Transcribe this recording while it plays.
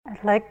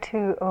I'd like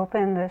to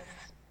open this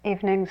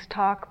evening's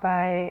talk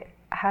by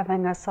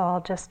having us all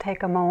just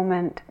take a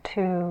moment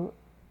to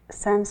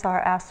sense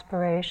our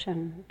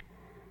aspiration.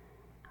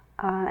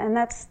 And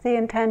that's the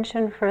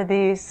intention for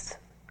these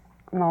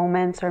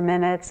moments or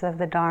minutes of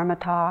the Dharma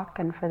talk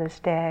and for this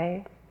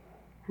day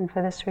and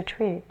for this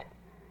retreat.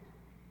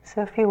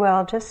 So if you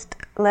will, just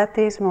let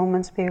these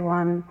moments be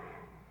one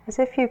as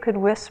if you could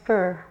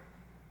whisper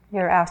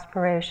your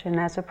aspiration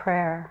as a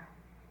prayer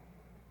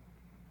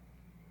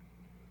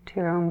to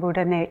your own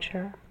Buddha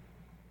nature.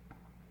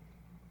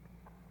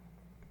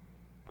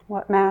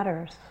 What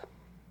matters?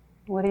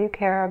 What do you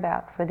care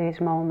about for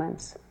these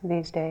moments,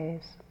 these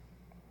days?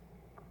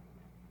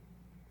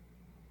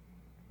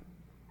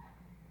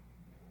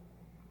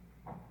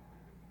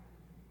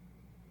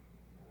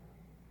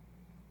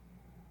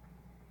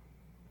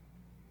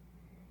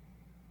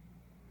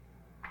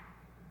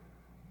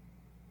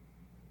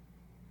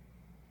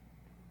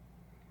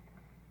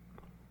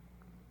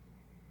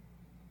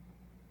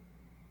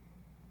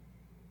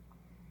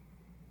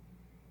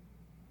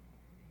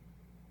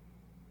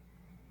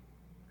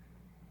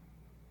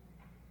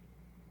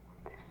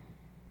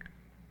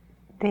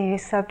 The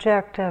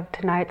subject of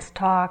tonight's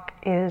talk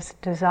is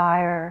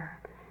desire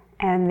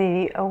and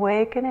the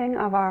awakening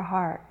of our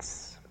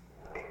hearts.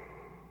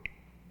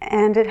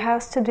 And it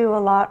has to do a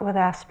lot with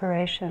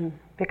aspiration,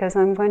 because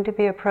I'm going to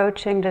be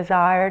approaching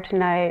desire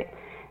tonight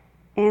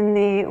in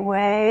the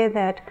way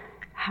that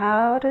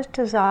how does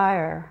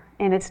desire,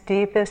 in its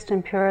deepest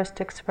and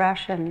purest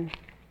expression,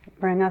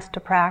 bring us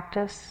to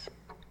practice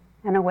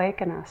and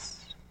awaken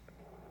us?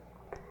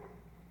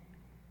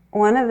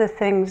 One of the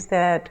things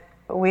that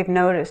we've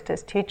noticed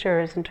as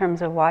teachers in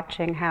terms of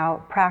watching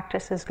how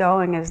practice is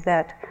going is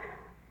that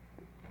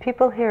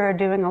people here are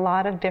doing a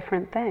lot of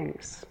different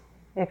things.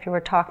 If you were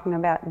talking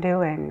about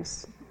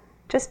doings,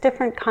 just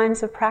different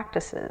kinds of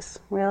practices,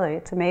 really.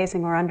 It's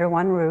amazing. We're under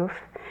one roof,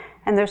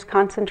 and there's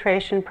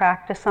concentration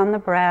practice on the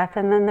breath,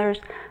 and then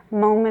there's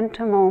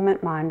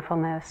moment-to-moment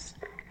mindfulness.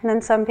 And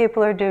then some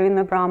people are doing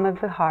the Brahma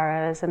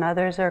Viharas, and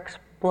others are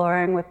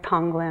exploring with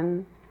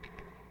Tonglen.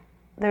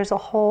 There's a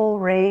whole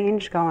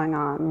range going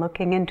on,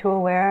 looking into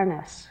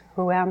awareness.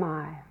 Who am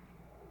I?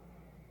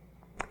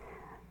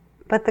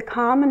 But the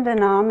common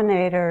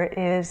denominator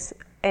is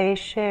a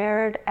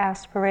shared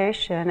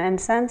aspiration and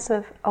sense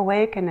of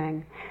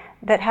awakening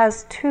that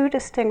has two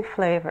distinct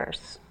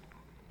flavors.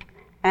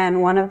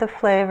 And one of the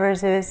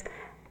flavors is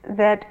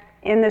that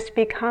in this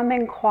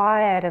becoming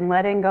quiet and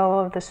letting go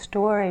of the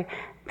story,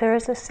 there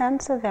is a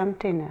sense of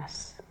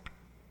emptiness,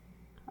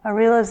 a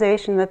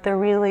realization that there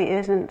really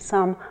isn't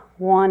some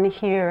one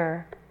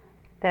here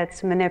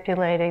that's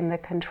manipulating the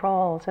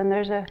controls, and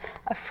there's a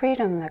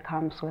freedom that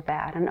comes with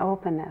that, an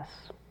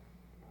openness.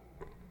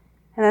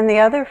 And then the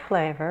other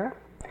flavor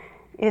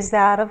is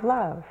that of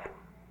love,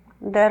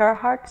 that our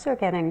hearts are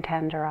getting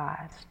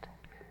tenderized.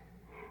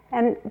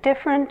 And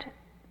different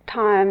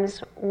times,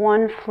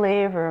 one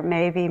flavor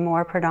may be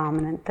more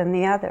predominant than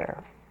the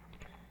other.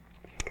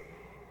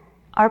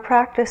 Our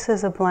practice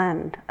is a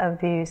blend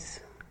of these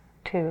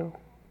two.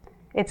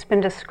 It's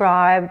been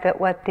described that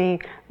what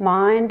the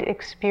mind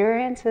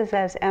experiences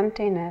as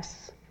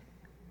emptiness,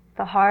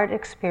 the heart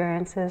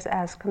experiences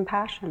as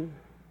compassion.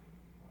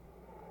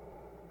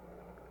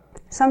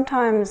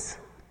 Sometimes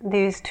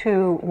these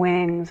two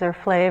wings or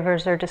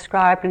flavors are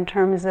described in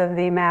terms of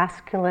the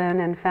masculine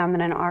and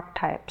feminine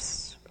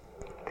archetypes.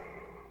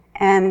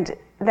 And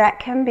that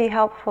can be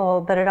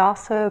helpful, but it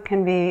also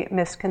can be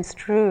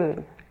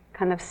misconstrued,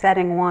 kind of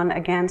setting one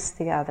against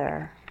the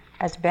other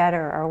as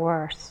better or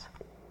worse.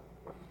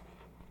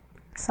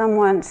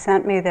 Someone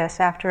sent me this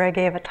after I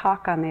gave a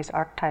talk on these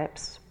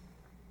archetypes.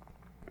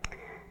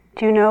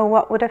 Do you know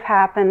what would have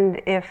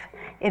happened if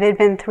it had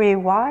been 3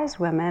 wise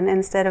women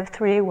instead of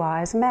 3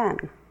 wise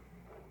men?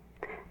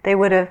 They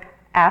would have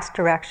asked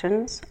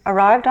directions,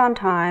 arrived on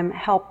time,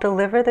 helped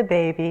deliver the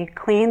baby,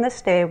 cleaned the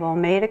stable,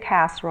 made a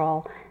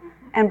casserole,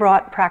 and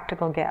brought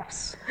practical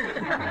gifts.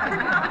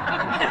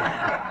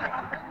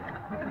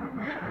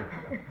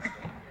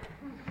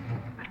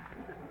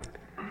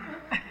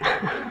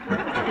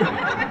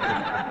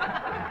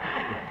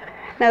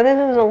 Now this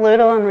is a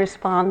little in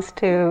response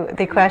to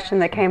the question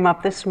that came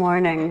up this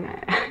morning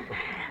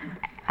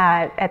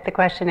at the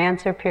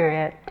question-answer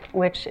period,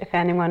 which, if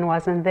anyone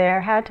wasn't there,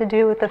 had to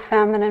do with the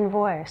feminine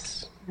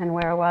voice, and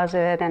where was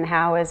it, and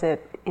how is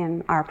it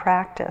in our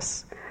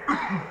practice.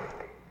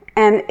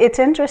 And it's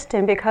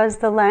interesting because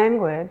the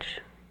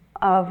language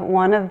of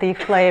one of the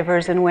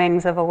flavors and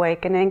wings of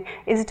awakening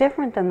is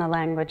different than the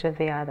language of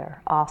the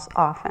other,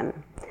 often.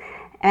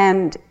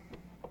 And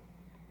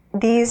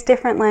these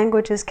different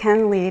languages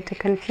can lead to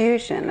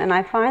confusion, and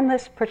I find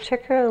this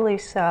particularly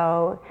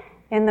so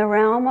in the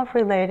realm of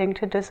relating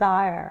to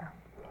desire.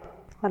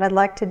 What I'd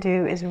like to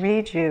do is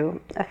read you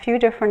a few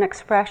different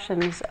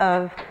expressions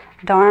of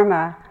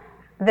Dharma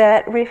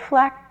that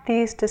reflect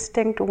these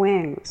distinct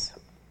wings.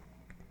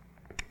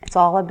 It's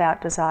all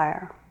about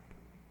desire.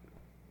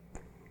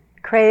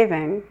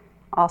 Craving,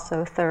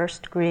 also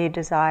thirst, greed,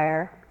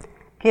 desire,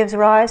 gives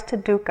rise to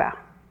dukkha,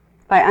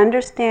 By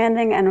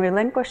understanding and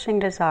relinquishing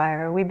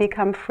desire, we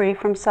become free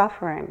from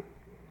suffering.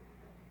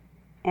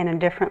 In a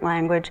different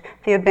language,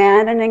 the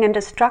abandoning and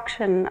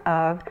destruction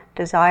of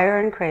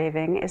desire and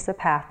craving is the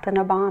path to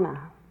Nibbana.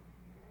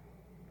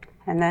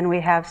 And then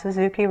we have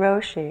Suzuki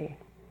Roshi.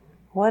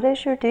 What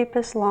is your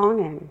deepest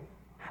longing?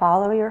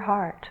 Follow your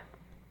heart.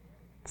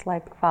 It's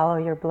like follow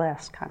your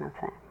bliss kind of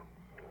thing.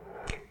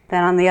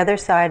 Then on the other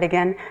side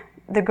again,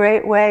 the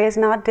great way is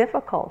not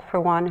difficult for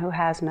one who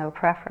has no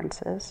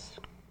preferences.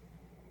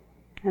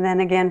 And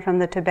then again from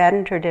the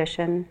Tibetan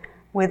tradition,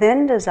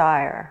 within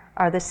desire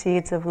are the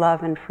seeds of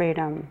love and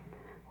freedom.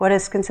 What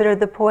is considered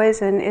the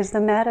poison is the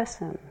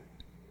medicine.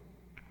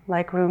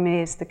 Like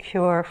Rumi's, the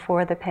cure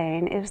for the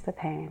pain is the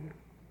pain.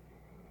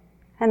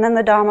 And then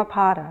the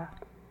Dhammapada.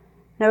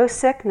 No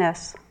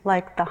sickness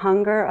like the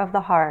hunger of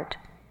the heart.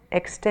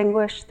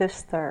 Extinguish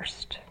this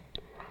thirst.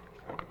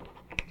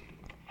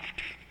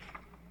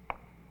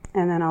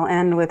 And then I'll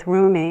end with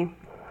Rumi.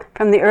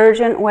 From the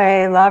urgent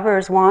way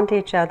lovers want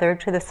each other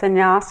to the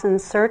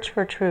sannyasin's search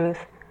for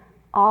truth,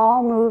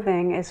 all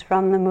moving is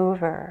from the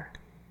mover.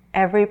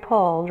 Every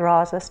pull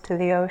draws us to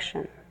the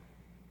ocean.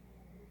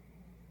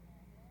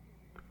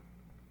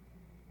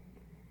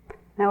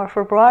 Now, if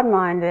we're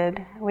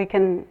broad-minded, we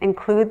can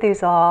include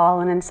these all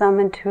and in some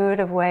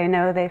intuitive way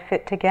know they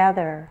fit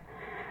together.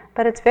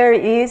 But it's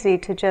very easy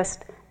to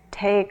just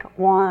take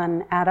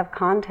one out of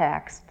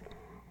context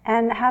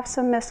and have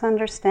some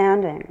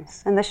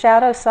misunderstandings. And the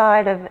shadow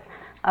side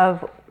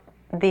of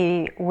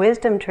the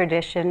wisdom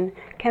tradition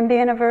can be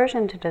an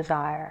aversion to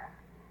desire.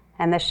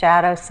 And the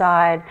shadow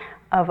side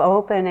of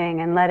opening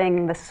and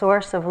letting the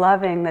source of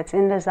loving that's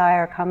in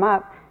desire come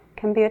up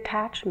can be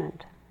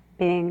attachment,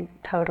 being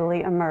totally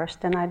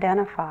immersed and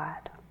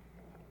identified.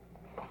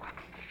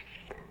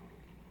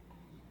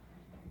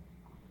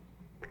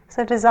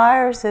 So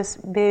desire is this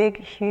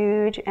big,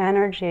 huge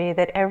energy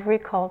that every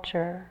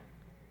culture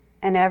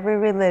and every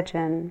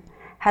religion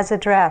has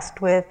addressed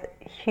with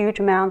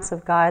huge amounts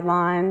of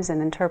guidelines and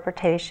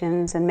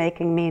interpretations and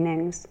making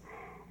meanings.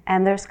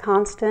 And there's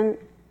constant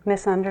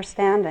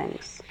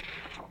misunderstandings.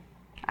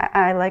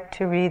 I like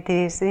to read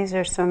these. These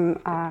are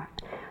some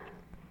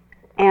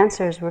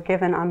answers we're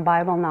given on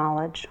Bible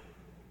knowledge.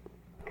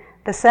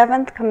 The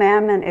seventh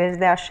commandment is,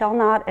 thou shalt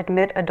not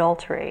admit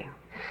adultery.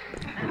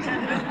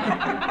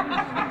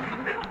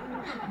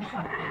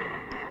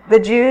 The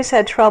Jews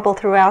had trouble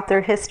throughout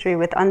their history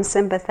with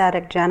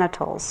unsympathetic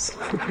genitals.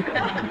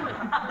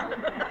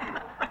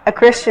 A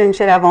Christian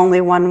should have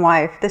only one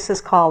wife. This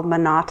is called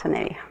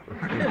monotony.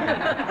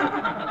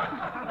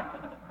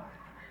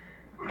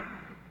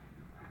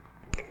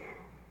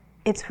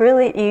 It's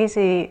really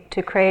easy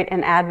to create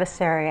an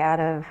adversary out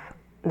of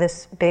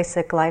this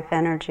basic life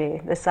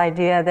energy, this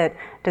idea that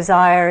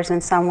desire is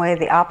in some way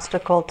the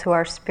obstacle to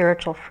our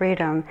spiritual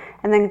freedom,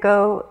 and then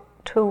go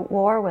to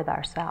war with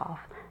ourselves.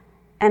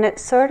 And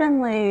it's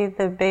certainly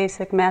the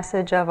basic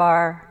message of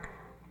our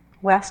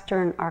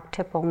Western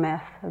archetypal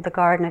myth, the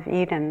Garden of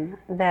Eden,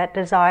 that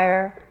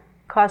desire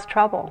caused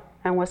trouble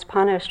and was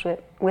punished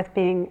with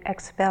being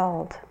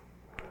expelled.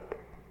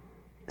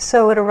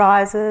 So it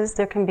arises,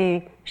 there can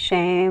be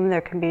shame,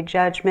 there can be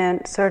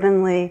judgment,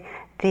 certainly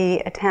the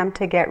attempt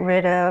to get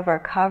rid of or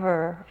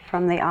cover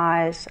from the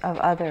eyes of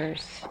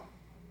others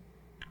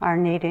our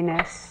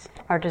neediness,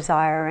 our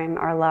desiring,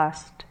 our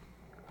lust.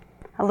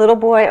 A little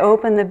boy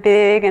opened the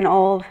big and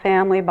old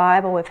family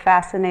Bible with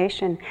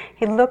fascination.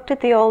 He looked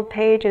at the old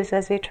pages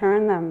as he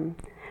turned them.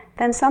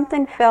 Then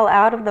something fell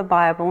out of the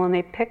Bible and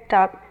he picked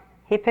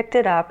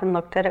it up and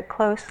looked at it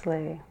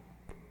closely.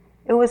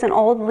 It was an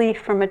old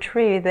leaf from a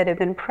tree that had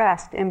been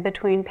pressed in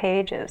between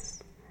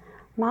pages.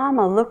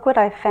 "Mama, look what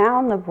I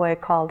found," the boy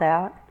called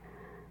out.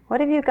 "What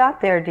have you got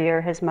there,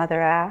 dear?" his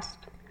mother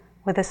asked.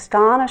 With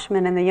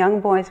astonishment in the young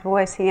boy's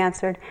voice, he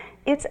answered,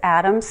 "It's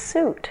Adam's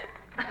suit."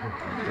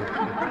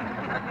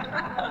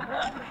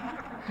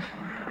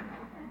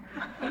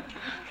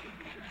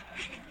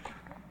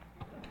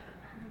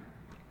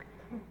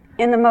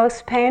 In the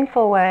most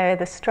painful way,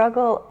 the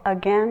struggle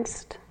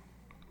against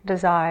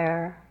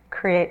desire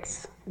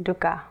creates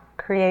dukkha,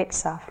 creates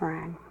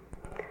suffering.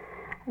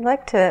 I'd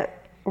like to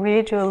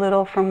read you a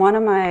little from one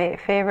of my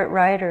favorite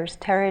writers,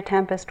 Terry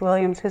Tempest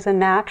Williams, who's a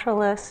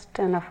naturalist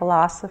and a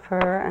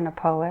philosopher and a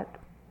poet.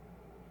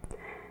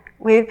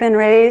 We've been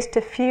raised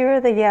to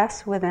fear the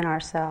yes within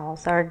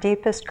ourselves, our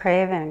deepest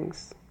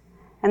cravings.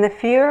 And the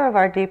fear of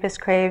our deepest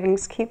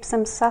cravings keeps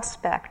them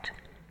suspect,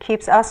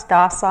 keeps us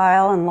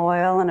docile and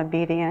loyal and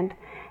obedient,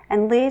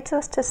 and leads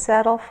us to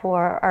settle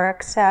for or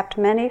accept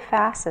many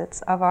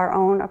facets of our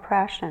own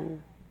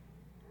oppression.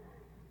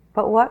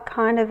 But what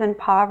kind of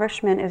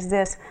impoverishment is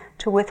this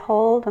to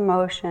withhold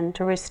emotion,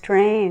 to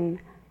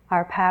restrain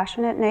our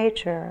passionate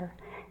nature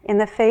in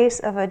the face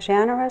of a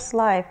generous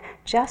life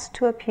just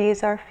to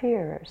appease our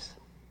fears?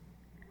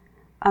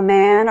 A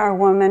man or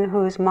woman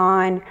whose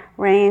mind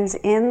reigns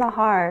in the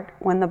heart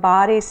when the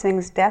body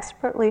sings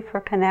desperately for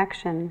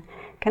connection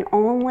can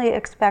only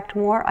expect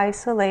more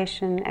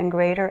isolation and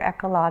greater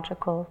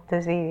ecological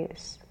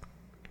disease.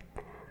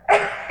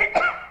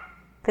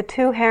 The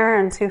 2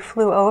 herons who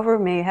flew over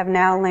me have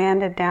now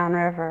landed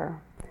downriver.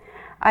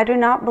 I do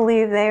not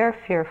believe they are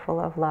fearful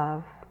of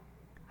love.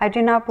 I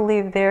do not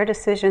believe their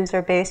decisions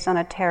are based on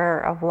a terror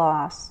of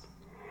loss.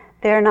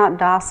 They are not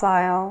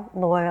docile,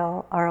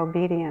 loyal, or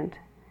obedient.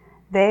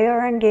 They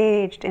are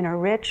engaged in a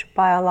rich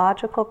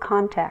biological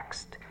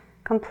context,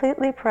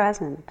 completely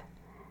present.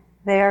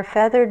 They are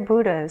feathered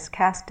Buddhas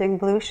casting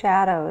blue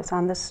shadows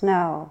on the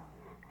snow,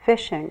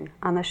 fishing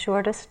on the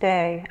shortest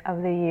day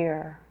of the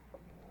year.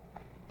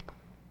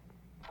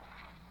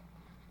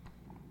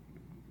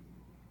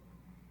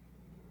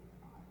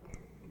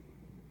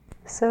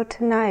 So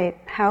tonight,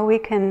 how we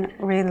can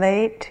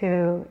relate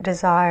to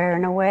desire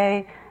in a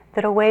way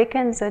that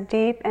awakens a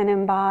deep and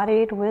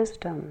embodied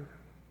wisdom.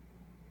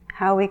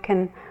 How we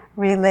can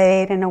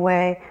relate in a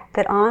way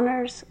that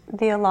honors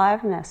the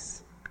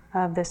aliveness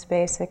of this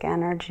basic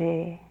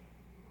energy,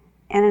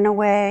 and in a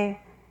way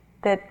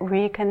that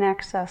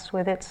reconnects us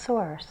with its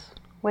source,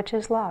 which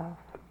is love.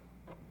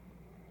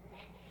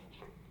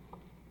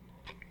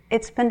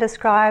 It's been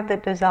described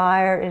that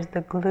desire is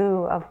the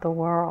glue of the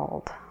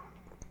world.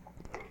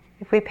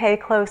 If we pay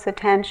close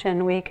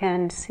attention, we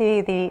can see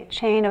the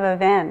chain of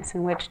events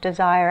in which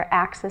desire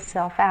acts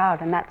itself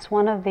out, and that's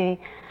one of the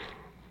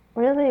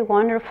really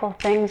wonderful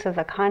things of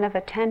the kind of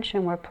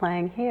attention we're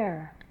paying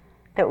here,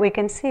 that we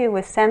can see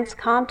with sense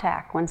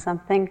contact. When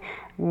something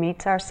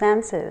meets our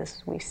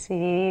senses, we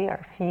see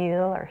or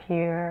feel or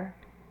hear,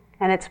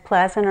 and it's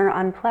pleasant or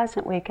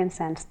unpleasant, we can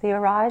sense the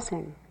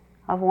arising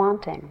of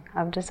wanting,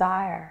 of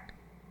desire.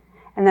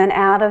 And then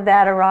out of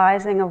that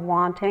arising of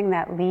wanting,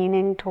 that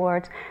leaning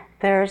towards,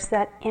 there's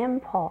that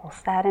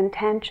impulse, that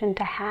intention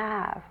to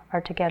have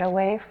or to get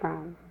away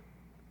from.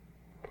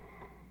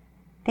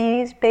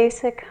 These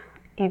basic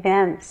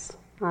events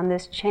on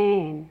this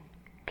chain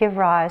give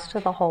rise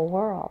to the whole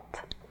world.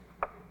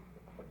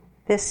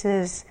 This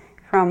is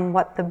from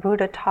what the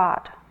Buddha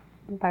taught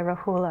by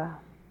Rahula.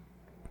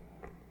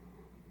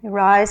 The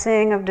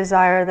rising of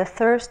desire, the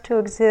thirst to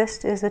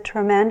exist, is a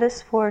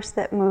tremendous force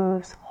that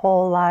moves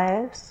whole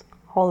lives,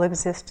 whole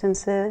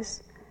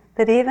existences,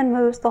 that even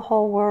moves the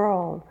whole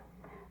world.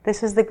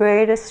 This is the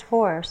greatest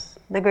force,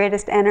 the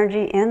greatest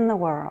energy in the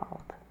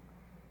world.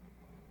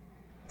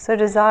 So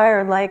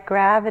desire, like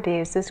gravity,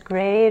 is this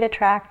great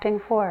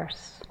attracting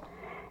force.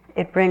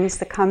 It brings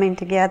the coming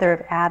together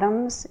of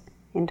atoms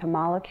into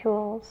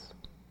molecules,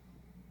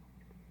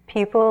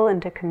 people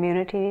into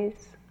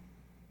communities.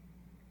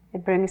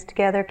 It brings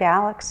together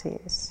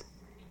galaxies.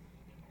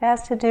 It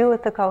has to do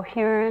with the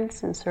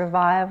coherence and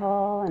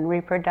survival and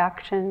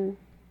reproduction,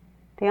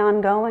 the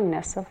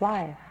ongoingness of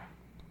life.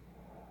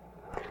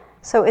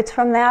 So it's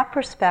from that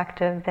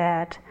perspective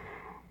that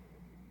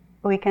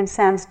we can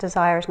sense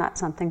desire is not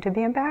something to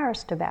be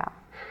embarrassed about,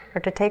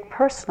 or to take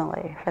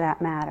personally, for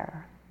that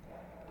matter.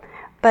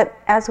 But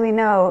as we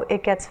know,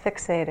 it gets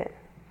fixated.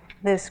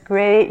 This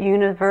great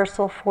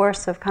universal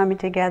force of coming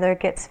together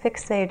gets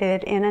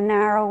fixated in a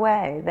narrow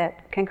way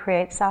that can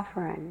create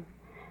suffering.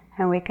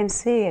 And we can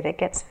see it. It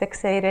gets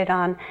fixated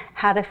on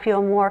how to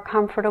feel more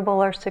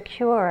comfortable or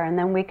secure, and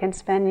then we can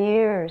spend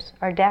years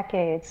or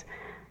decades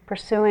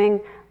pursuing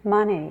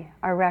money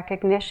or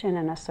recognition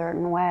in a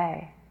certain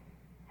way,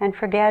 and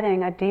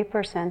forgetting a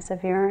deeper sense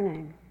of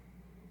yearning.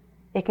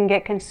 It can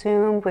get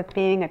consumed with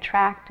being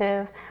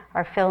attractive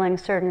or filling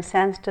certain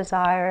sense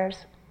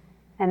desires,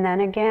 and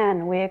then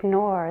again we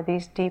ignore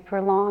these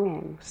deeper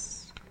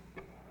longings.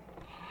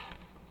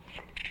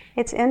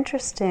 It's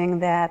interesting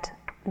that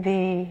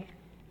the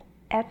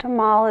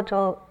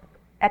etymological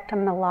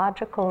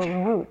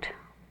root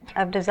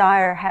of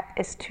desire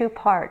is 2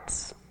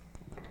 parts.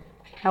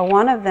 Now,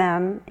 one of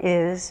them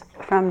is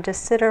from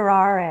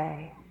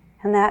desiderare,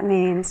 and that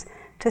means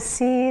to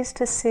seize,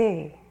 to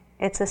see.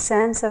 It's a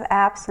sense of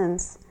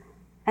absence,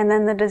 and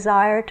then the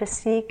desire to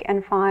seek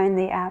and find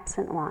the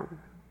absent one.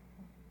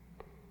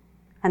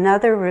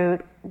 Another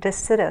root,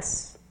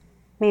 desidus,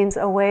 means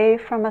away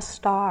from a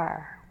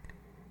star.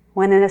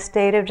 When in a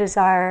state of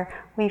desire,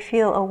 we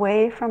feel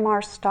away from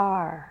our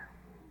star,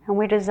 and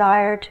we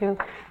desire to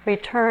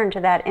return to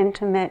that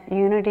intimate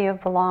unity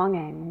of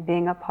belonging,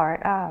 being a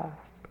part of.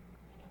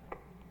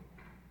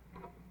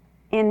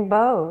 In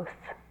both,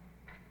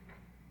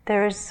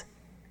 there's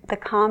the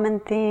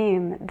common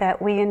theme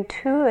that we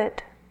intuit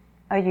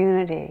a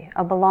unity,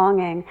 a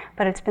belonging,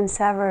 but it's been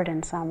severed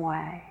in some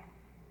way.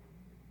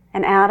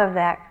 And out of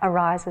that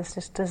arises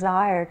this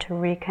desire to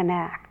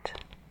reconnect.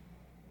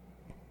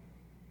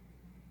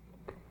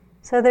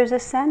 So there's a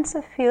sense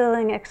of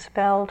feeling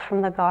expelled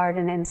from the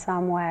garden in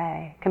some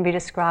way. It can be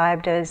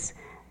described as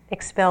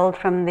expelled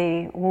from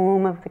the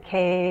womb of the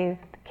cave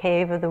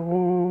of the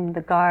womb,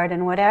 the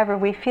garden, whatever.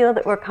 We feel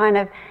that we're kind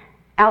of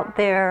out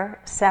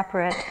there,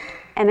 separate,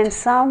 and in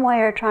some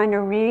way are trying to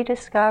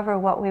rediscover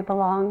what we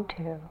belong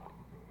to.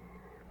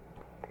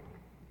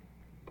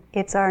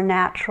 It's our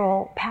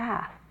natural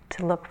path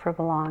to look for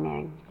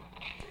belonging.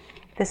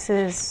 This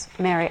is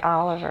Mary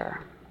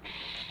Oliver.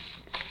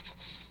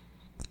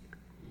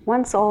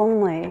 Once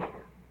only,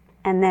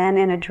 and then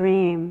in a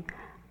dream,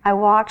 I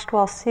watched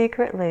while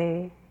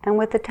secretly And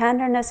with the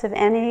tenderness of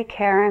any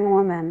caring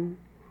woman,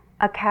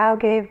 a cow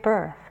gave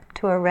birth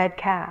to a red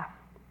calf,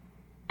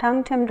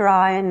 tongued him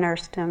dry and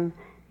nursed him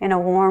in a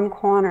warm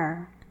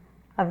corner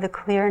of the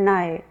clear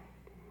night,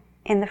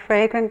 in the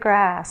fragrant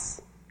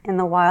grass, in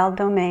the wild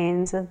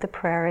domains of the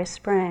prairie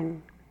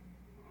spring.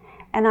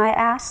 And I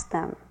asked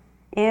them,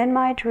 in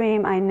my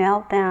dream I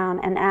knelt down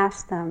and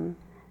asked them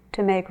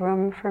to make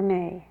room for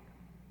me.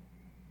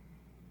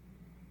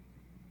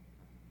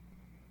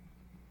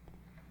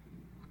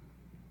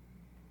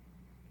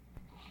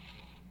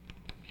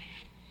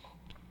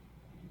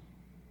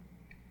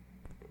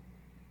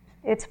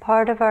 It's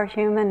part of our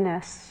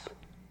humanness.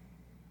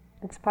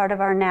 It's part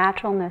of our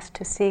naturalness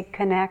to seek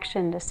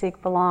connection, to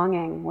seek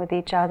belonging with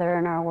each other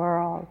in our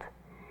world.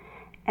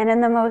 And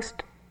in the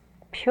most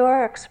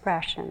pure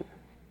expression,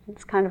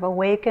 it's kind of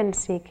awakened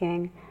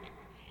seeking,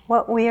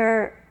 what we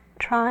are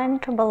trying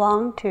to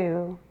belong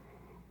to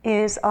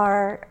is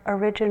our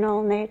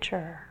original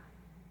nature,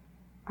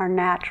 our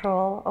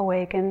natural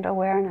awakened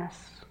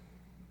awareness.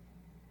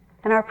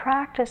 And our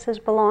practice is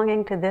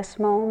belonging to this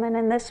moment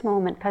and this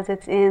moment, because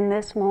it's in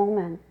this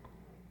moment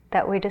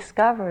that we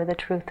discover the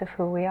truth of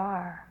who we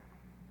are.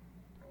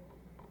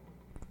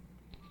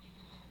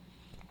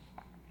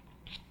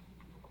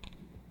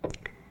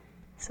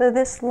 So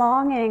this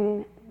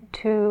longing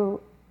to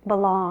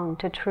belong,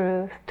 to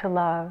truth, to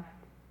love,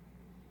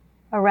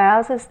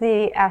 arouses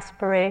the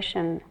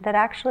aspiration that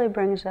actually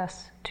brings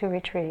us to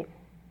retreat,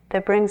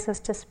 that brings us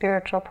to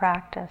spiritual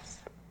practice,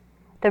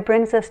 that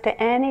brings us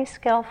to any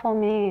skillful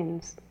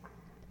means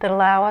that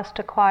allow us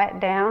to quiet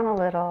down a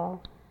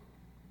little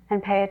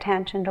and pay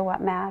attention to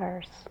what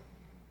matters.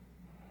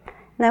 And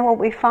then what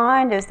we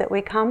find is that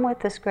we come with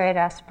this great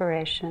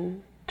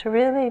aspiration to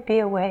really be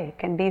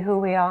awake and be who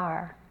we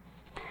are.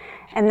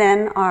 And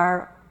then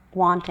our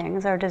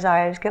wantings, our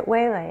desires get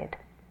waylaid.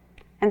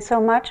 And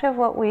so much of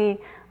what we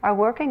are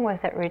working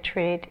with at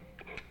retreat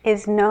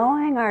is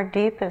knowing our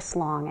deepest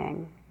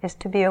longing is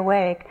to be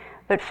awake,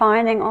 but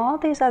finding all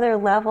these other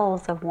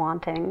levels of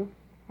wanting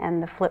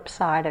and the flip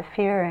side of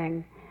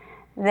fearing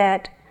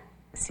that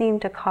seem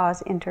to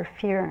cause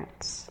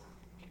interference.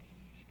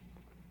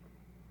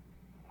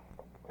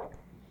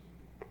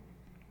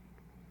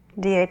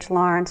 D.H.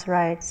 Lawrence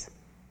writes,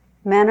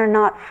 "Men are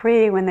not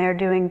free when they are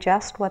doing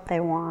just what they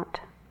want,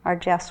 or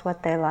just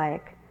what they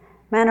like.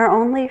 Men are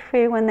only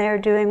free when they are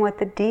doing what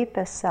the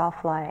deepest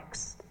self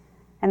likes.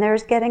 And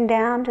there's getting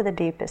down to the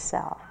deepest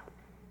self.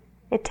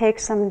 It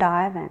takes some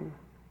diving."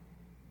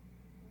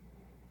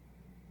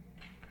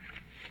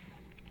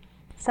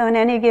 So in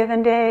any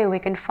given day, we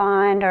can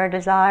find our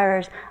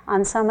desires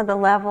on some of the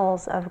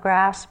levels of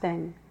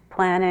grasping,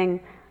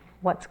 planning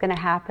what's going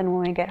to happen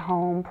when we get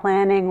home,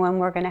 planning when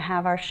we're going to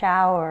have our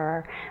shower,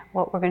 or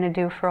what we're going to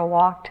do for a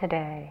walk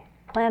today,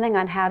 planning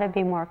on how to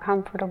be more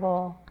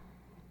comfortable,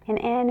 in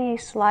any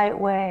slight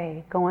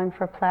way, going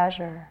for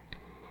pleasure.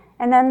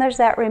 And then there's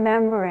that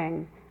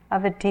remembering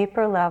of a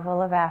deeper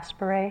level of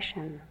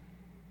aspiration,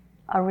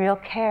 a real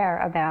care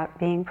about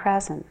being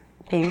present,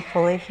 being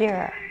fully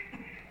here.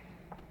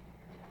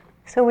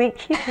 So we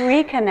keep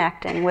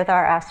reconnecting with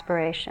our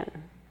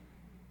aspiration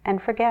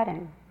and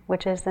forgetting,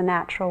 which is the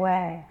natural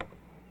way.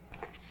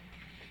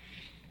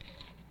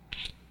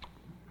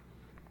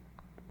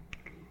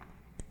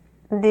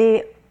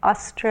 The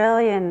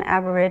Australian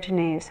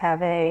Aborigines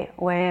have a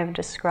way of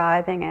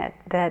describing it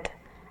that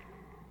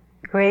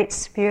Great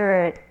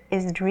Spirit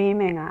is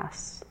dreaming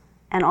us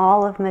and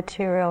all of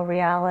material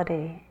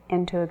reality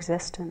into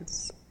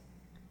existence.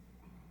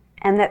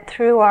 And that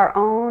through our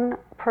own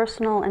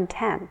personal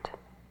intent,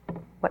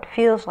 what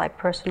feels like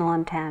personal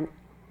intent,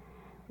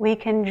 we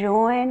can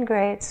join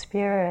Great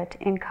Spirit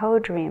in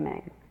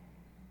co-dreaming.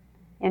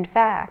 In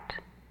fact,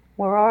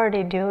 we're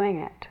already doing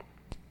it.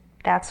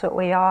 That's what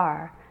we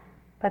are.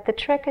 But the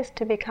trick is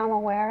to become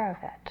aware of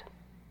it.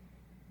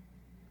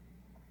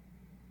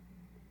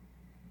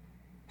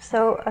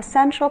 So a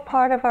central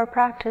part of our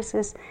practice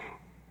is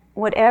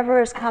whatever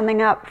is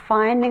coming up,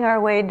 finding our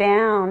way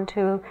down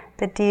to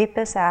the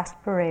deepest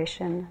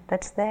aspiration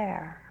that's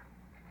there.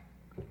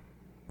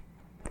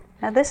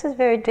 Now this is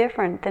very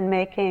different than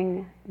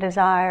making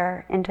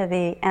desire into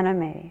the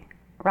enemy.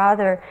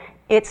 Rather,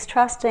 it's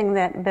trusting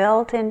that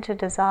built into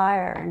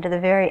desire, into the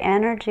very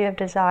energy of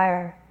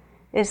desire,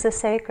 is the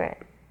sacred,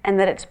 and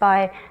that it's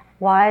by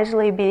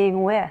wisely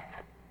being with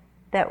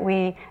that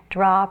we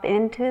drop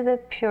into the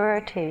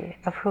purity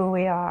of who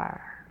we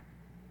are.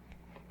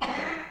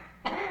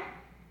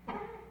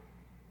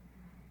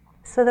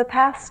 So the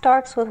path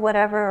starts with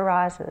whatever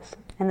arises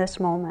in this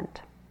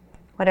moment.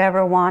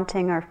 Whatever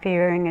wanting or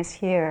fearing is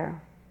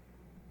here.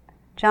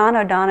 John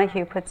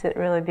O'Donohue puts it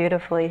really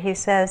beautifully. He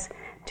says,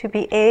 to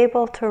be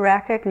able to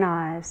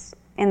recognize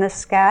in the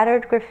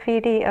scattered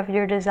graffiti of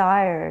your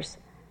desires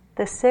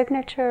the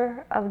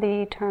signature of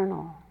the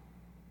eternal.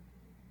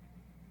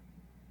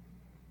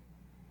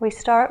 We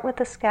start with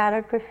the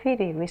scattered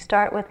graffiti. We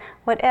start with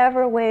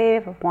whatever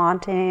wave of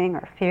wanting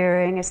or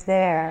fearing is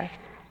there,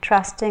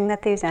 trusting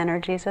that these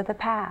energies are the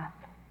path.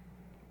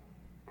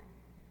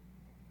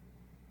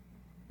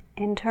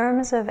 in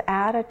terms of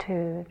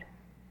attitude,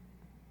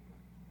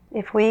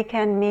 if we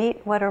can meet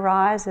what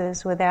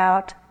arises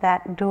without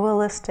that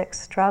dualistic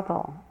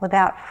struggle,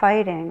 without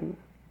fighting,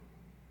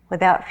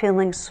 without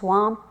feeling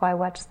swamped by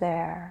what's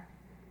there,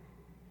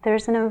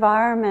 there's an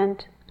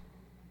environment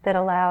that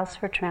allows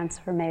for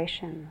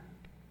transformation.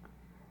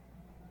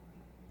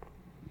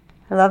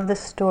 I love the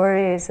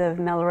stories of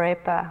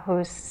Milarepa,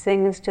 who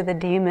sings to the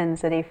demons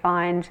that he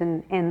finds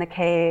in the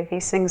cave.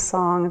 He sings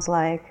songs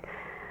like,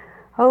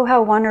 "Oh,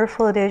 how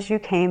wonderful it is you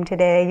came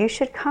today. You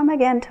should come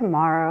again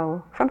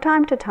tomorrow. From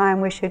time to time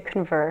we should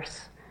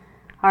converse."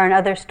 Or in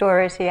other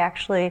stories, he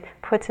actually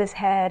puts his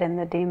head in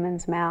the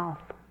demon's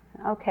mouth.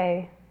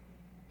 "Okay,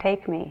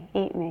 take me,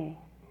 eat me."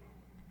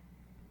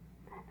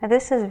 Now,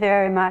 this is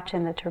very much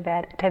in the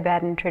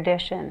Tibetan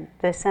tradition,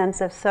 this sense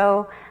of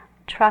so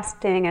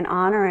trusting and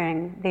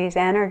honoring these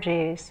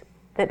energies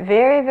that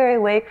very, very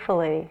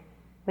wakefully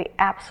we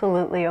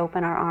absolutely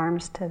open our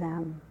arms to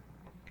them.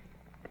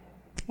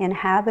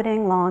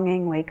 Inhabiting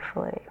longing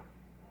wakefully.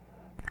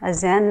 A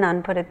Zen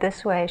nun put it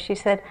this way. She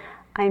said,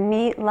 "I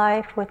meet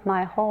life with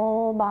my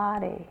whole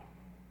body,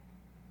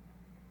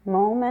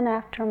 moment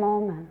after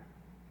moment."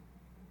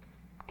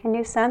 Can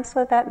you sense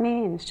what that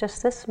means,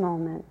 just this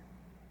moment?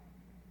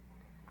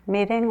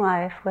 Meeting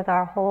life with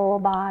our whole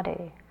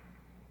body.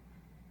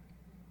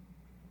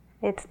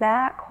 It's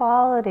that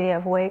quality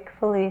of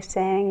wakefully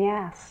saying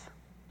yes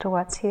to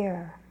what's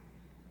here.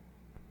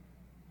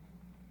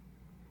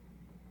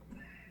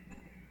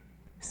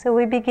 So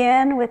we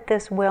begin with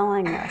this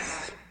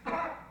willingness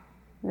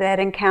that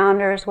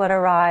encounters what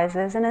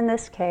arises, and in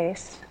this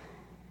case,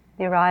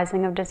 the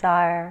arising of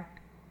desire,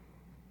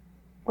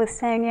 with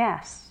saying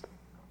yes,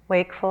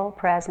 wakeful,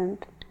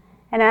 present.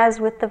 And as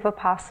with the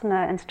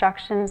Vipassana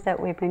instructions that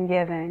we've been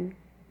giving,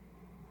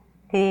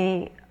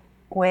 the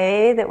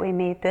way that we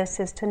meet this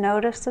is to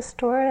notice the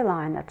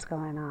storyline that's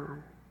going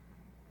on.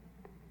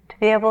 To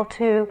be able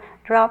to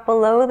drop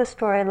below the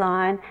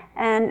storyline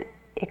and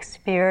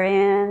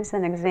experience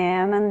and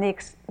examine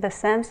the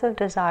sense of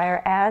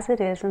desire as it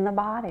is in the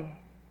body.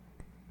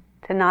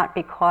 To not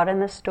be caught in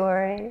the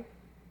story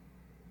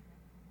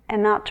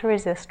and not to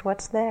resist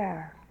what's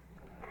there.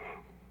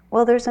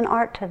 Well, there's an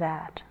art to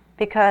that,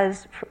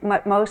 because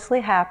what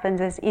mostly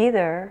happens is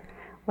either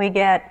we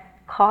get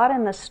caught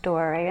in the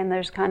story and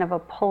there's kind of a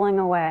pulling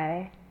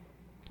away,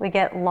 we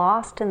get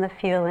lost in the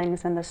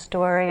feelings and the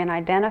story and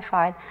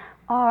identified,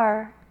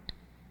 or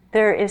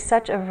there is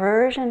such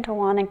aversion to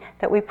wanting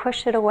that we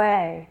push it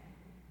away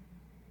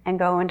and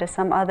go into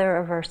some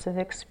other aversive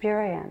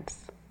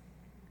experience.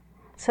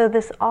 So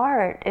this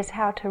art is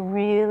how to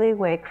really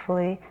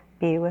wakefully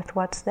be with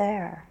what's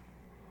there.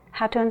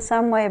 How to in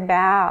some way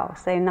bow,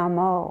 say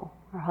namo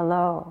or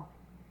hello.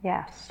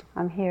 Yes,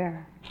 I'm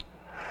here.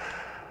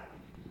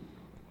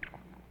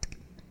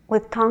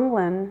 With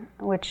Tonglen,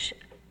 which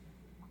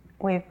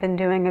we've been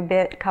doing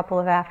a couple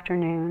of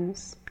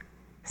afternoons,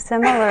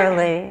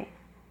 similarly,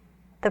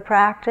 the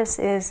practice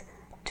is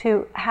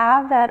to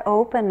have that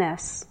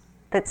openness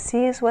that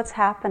sees what's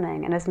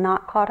happening and is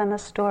not caught in the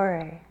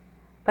story,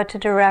 but to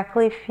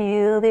directly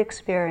feel the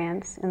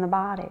experience in the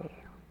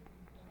body.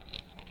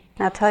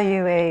 I'll tell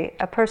you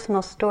a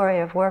personal story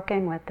of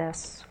working with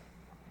this.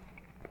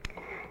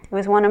 It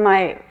was one of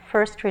my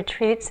first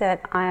retreats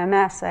at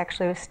IMS. I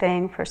actually was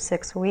staying for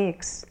 6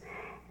 weeks.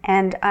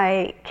 And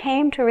I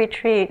came to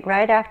retreat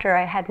right after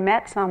I had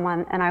met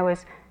someone, and I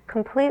was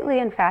completely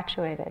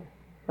infatuated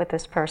with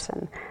this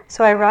person.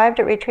 So I arrived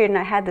at retreat and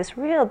I had this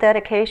real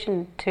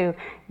dedication to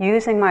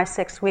using my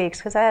 6 weeks,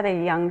 because I had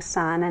a young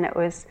son and it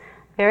was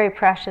very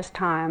precious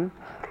time,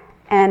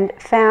 and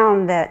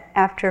found that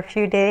after a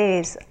few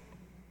days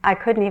I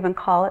couldn't even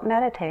call it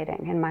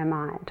meditating in my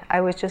mind.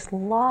 I was just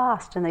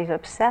lost in these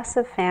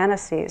obsessive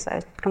fantasies. I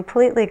was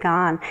completely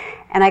gone,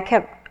 and I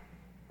kept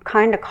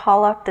kind of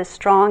call up this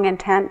strong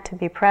intent to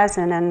be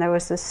present, and there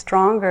was this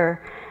stronger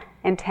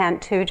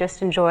intent to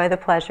just enjoy the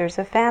pleasures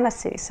of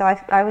fantasy. So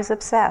I was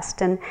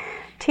obsessed. And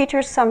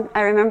teachers,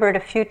 I remember at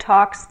a few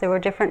talks, there were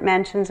different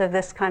mentions of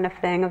this kind of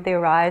thing, of the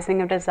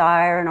arising of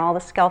desire and all the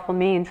skillful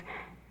means.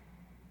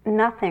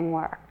 Nothing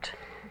worked.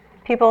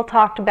 People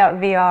talked about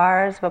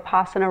VRs,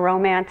 Vipassana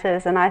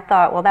romances, and I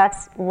thought, well,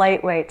 that's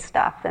lightweight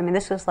stuff. I mean,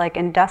 this was like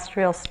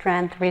industrial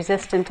strength,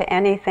 resistant to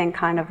anything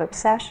kind of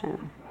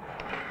obsession.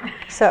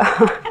 So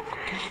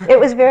it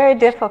was very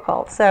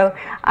difficult. So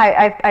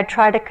I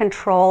tried to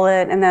control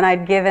it, and then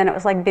I'd give in. It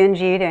was like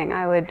binge eating.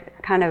 I would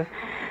kind of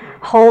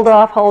hold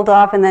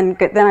off, and then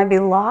I'd be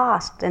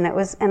lost. And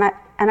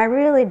I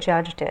really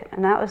judged it,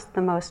 and that was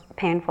the most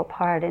painful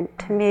part. And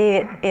to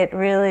me, it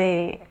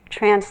really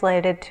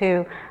translated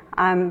to,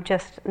 I'm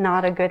just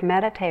not a good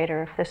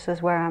meditator if this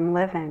is where I'm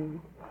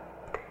living.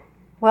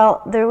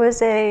 Well, there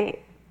was a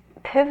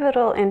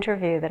pivotal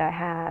interview that I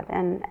had,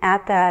 and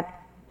at that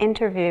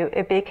interview,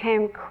 it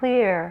became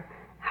clear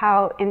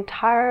how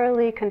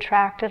entirely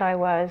contracted I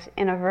was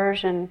in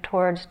aversion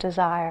towards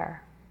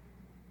desire.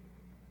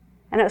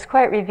 And it was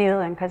quite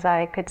revealing, because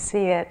I could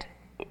see it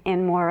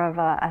in more of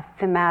a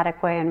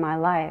thematic way in my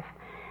life,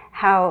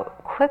 how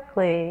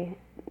quickly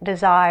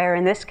desire.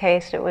 In this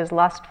case, it was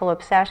lustful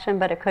obsession,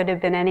 but it could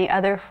have been any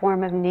other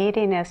form of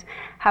neediness.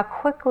 How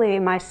quickly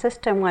my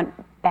system went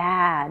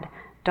bad.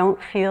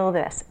 Don't feel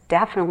this.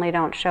 Definitely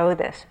don't show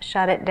this.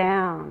 Shut it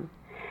down.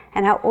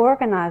 And how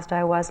organized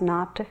I was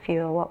not to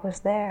feel what was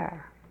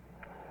there.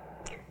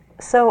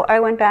 So I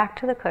went back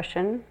to the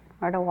cushion,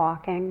 or to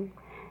walking,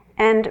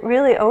 and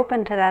really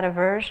opened to that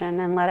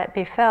aversion and let it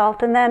be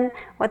felt. And then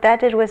what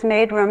that did was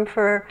made room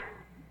for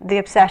the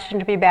obsession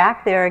to be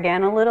back there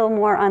again, a little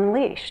more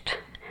unleashed.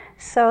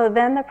 So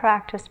then the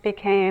practice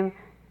became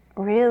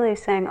really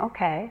saying,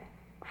 okay,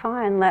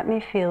 fine, let me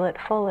feel it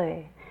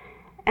fully.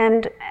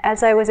 And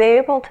as I was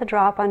able to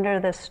drop under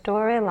the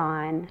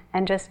storyline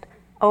and just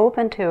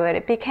open to it,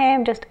 it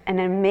became just an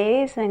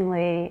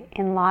amazingly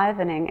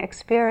enlivening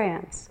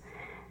experience.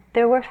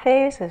 There were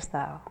phases,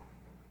 though.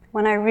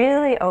 When I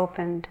really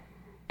opened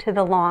to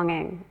the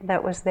longing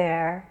that was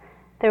there,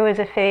 there was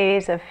a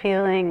phase of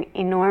feeling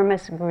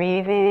enormous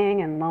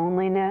grieving and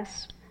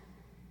loneliness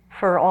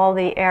for all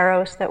the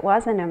eros that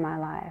wasn't in my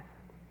life.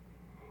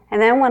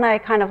 And then when I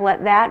kind of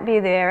let that be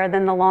there,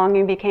 then the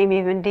longing became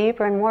even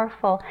deeper and more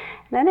full.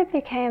 And then it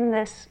became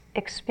this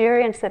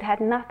experience that had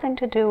nothing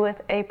to do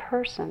with a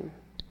person,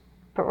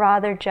 but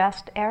rather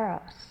just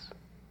eros.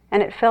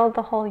 And it filled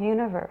the whole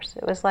universe.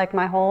 It was like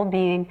my whole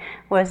being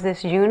was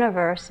this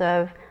universe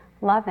of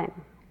loving.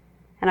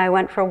 And I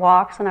went for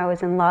walks and I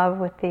was in love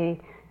with the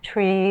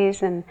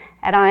trees, and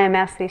at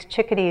IMS these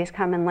chickadees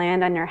come and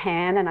land on your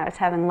hand, and I was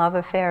having love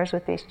affairs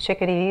with these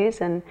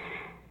chickadees, and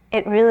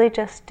it really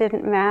just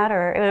didn't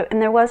matter.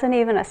 And there wasn't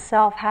even a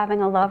self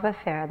having a love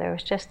affair. There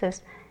was just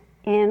this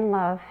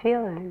in-love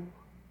feeling.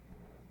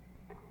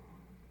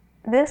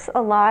 This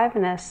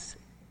aliveness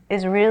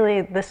is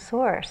really the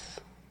source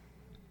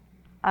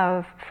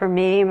of, for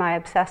me, my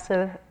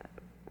obsessive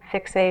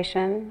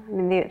fixation. I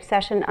mean, the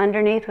obsession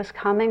underneath was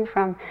coming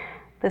from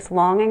this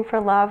longing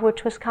for love,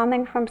 which was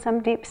coming from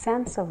some deep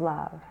sense of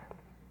love.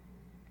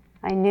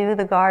 I knew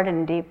the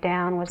garden deep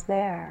down was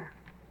there.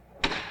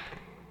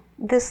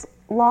 This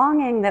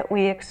longing that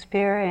we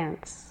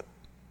experience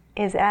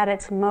is at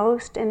its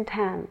most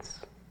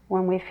intense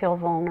when we feel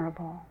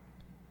vulnerable.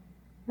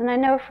 And I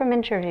know from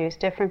interviews,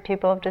 different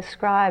people have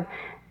described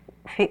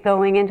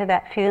going into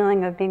that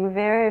feeling of being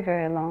very,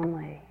 very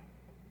lonely,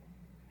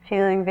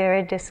 feeling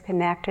very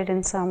disconnected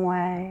in some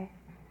way,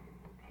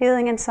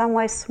 feeling in some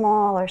way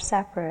small or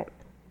separate.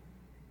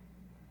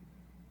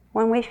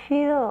 When we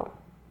feel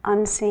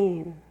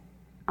unseen,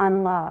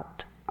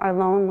 unloved, or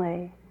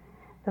lonely,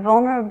 the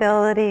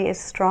vulnerability is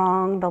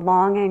strong, the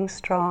longing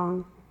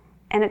strong,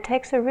 and it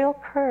takes a real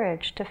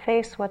courage to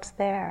face what's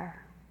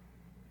there.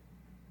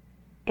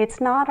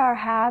 It's not our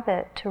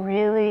habit to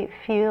really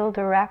feel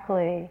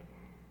directly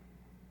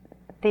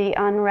the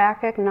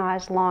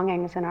unrecognized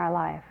longings in our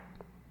life.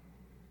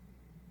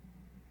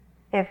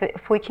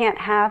 If we can't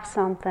have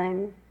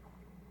something,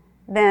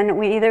 then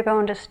we either go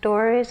into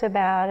stories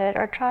about it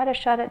or try to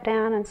shut it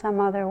down in some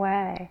other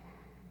way,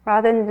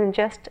 rather than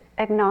just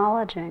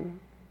acknowledging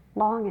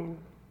longing.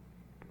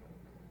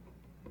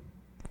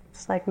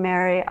 It's like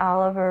Mary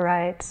Oliver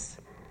writes,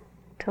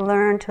 to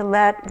learn to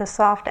let the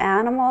soft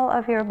animal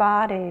of your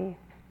body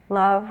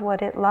love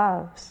what it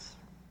loves.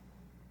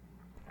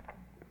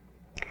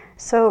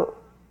 So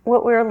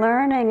what we're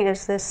learning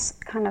is this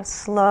kind of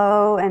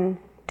slow and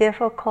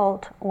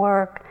difficult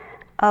work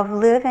of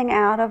living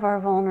out of our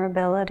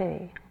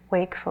vulnerability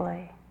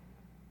wakefully,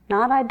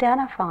 not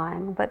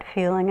identifying, but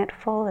feeling it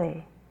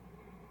fully.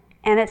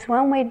 And it's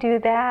when we do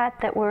that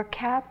that we're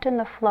kept in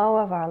the flow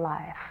of our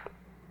life.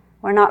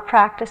 We're not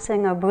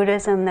practicing a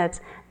Buddhism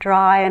that's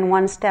dry and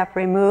one step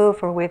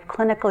removed, where we've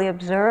clinically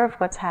observed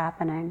what's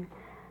happening,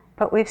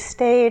 but we've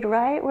stayed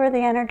right where the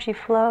energy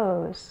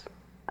flows,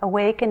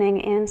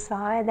 awakening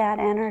inside that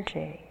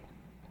energy.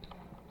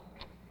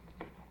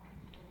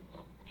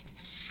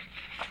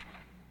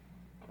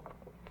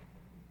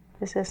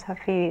 This is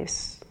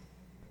Hafiz.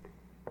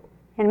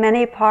 In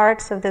many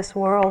parts of this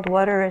world,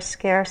 water is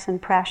scarce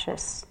and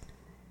precious.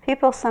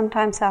 People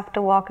sometimes have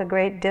to walk a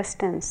great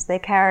distance. They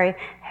carry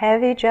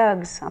heavy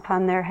jugs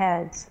upon their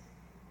heads.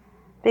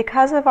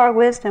 Because of our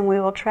wisdom, we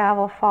will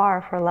travel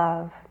far for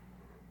love.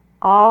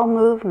 All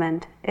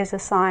movement is a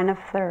sign of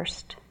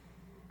thirst.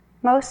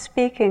 Most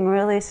speaking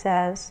really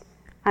says,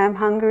 I am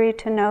hungry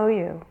to know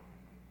you.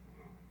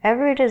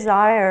 Every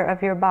desire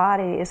of your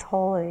body is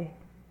holy.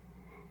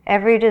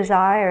 Every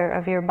desire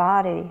of your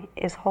body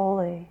is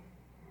holy.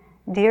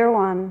 Dear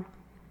one,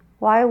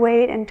 why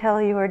wait until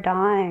you are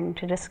dying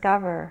to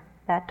discover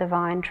that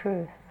divine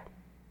truth?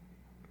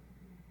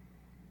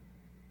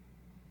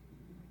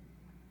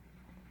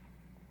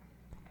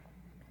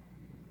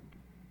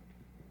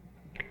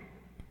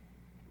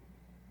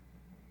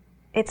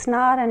 It's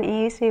not an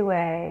easy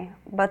way,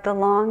 but the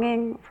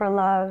longing for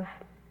love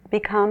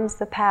becomes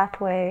the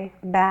pathway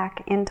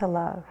back into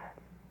love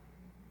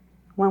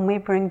when we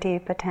bring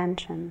deep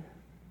attention.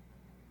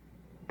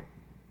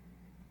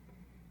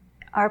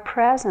 Our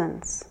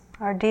presence,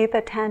 our deep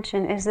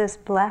attention is this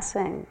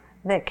blessing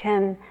that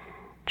can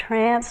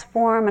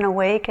transform and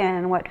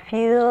awaken what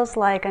feels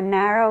like a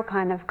narrow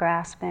kind of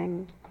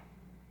grasping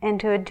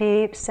into a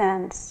deep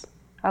sense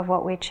of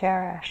what we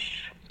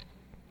cherish.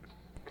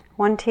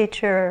 One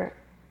teacher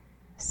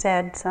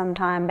said some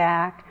time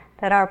back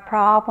that our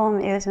problem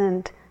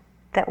isn't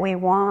that we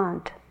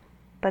want,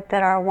 but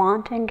that our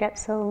wanting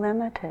gets so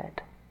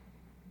limited,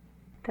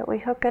 that we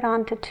hook it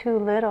onto too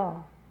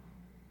little.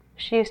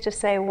 She used to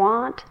say,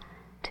 want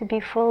to be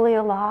fully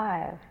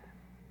alive,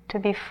 to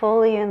be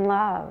fully in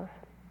love,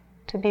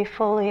 to be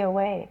fully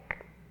awake.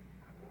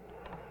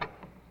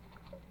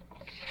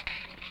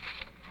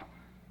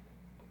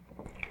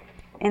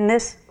 In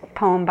this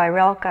poem by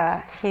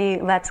Rilke, he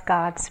lets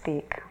God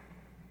speak.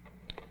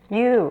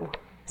 You,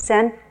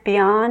 sent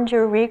beyond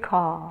your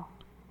recall,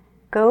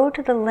 go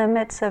to the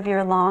limits of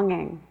your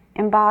longing,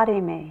 embody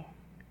me.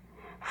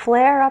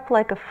 Flare up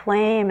like a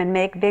flame and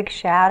make big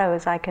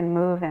shadows I can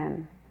move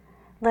in.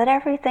 Let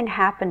everything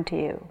happen to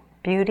you,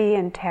 beauty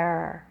and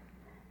terror.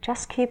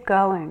 Just keep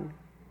going.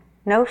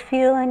 No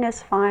feeling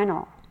is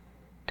final.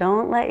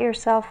 Don't let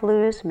yourself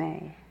lose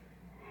me.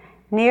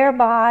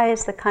 Nearby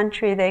is the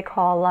country they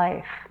call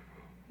life.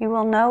 You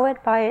will know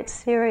it by its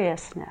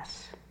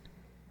seriousness.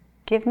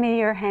 Give me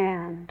your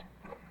hand.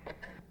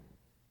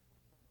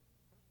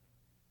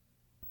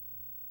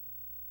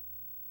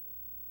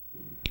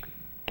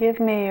 Give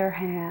me your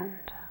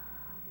hand.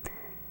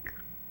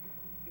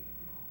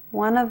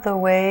 One of the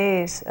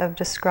ways of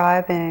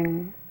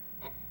describing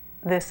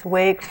this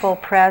wakeful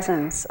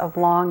presence of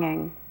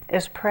longing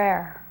is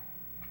prayer.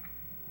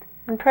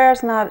 And prayer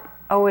is not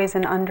always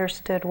an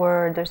understood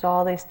word. There's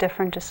all these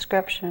different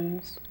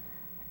descriptions.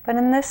 But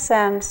in this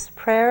sense,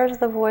 prayer is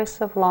the voice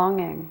of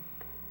longing,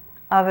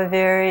 of a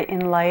very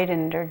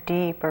enlightened or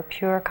deep or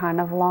pure kind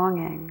of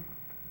longing.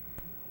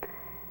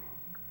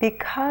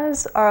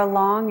 Because our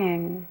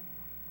longing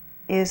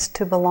is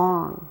to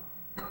belong,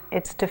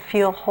 it's to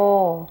feel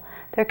whole,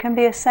 there can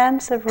be a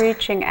sense of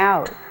reaching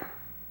out.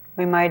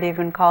 We might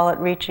even call it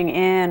reaching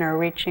in or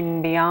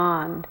reaching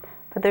beyond.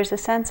 But there's a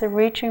sense of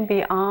reaching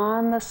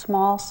beyond the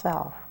small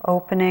self,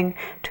 opening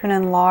to an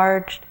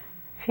enlarged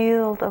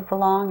field of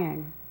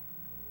belonging.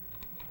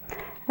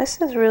 This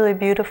is really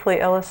beautifully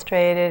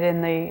illustrated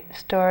in the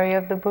story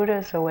of the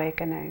Buddha's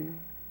awakening.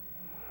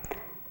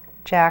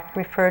 Jack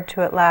referred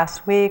to it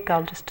last week.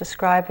 I'll just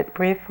describe it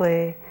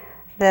briefly.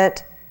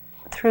 That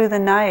through the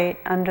night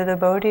under the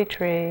Bodhi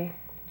tree,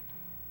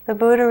 the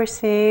Buddha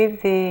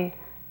received the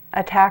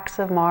attacks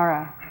of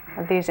Mara,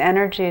 of these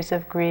energies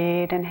of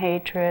greed and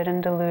hatred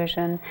and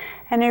delusion,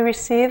 and he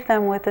received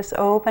them with this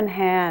open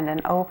hand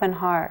and open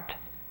heart,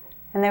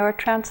 and they were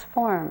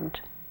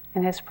transformed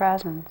in his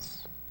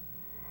presence.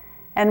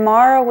 And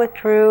Mara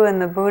withdrew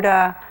and the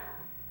Buddha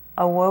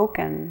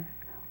awoken,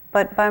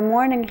 but by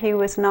morning he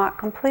was not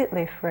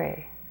completely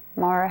free.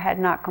 Mara had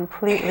not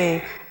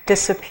completely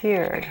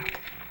disappeared.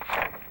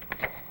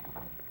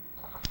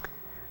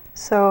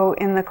 So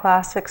in the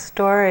classic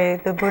story,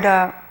 the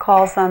Buddha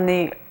calls on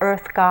the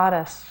earth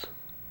goddess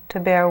to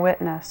bear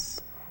witness.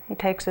 He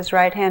takes his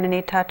right hand and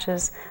he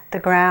touches the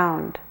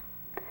ground.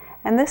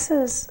 And this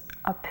is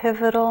a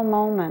pivotal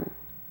moment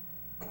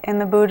in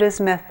the Buddha's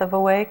myth of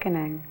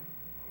awakening.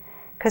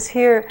 Because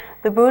here,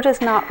 the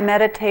Buddha's not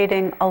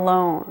meditating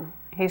alone.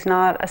 He's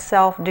not a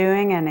self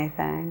doing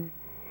anything.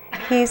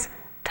 He's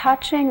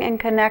touching and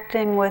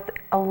connecting with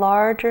a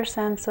larger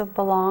sense of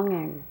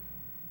belonging,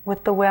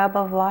 with the web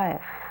of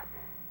life.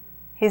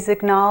 He's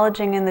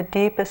acknowledging in the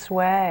deepest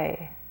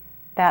way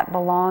that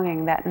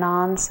belonging, that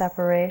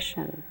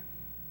non-separation.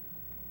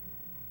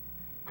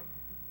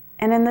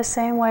 And in the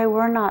same way,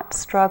 we're not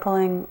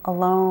struggling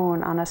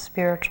alone on a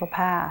spiritual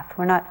path.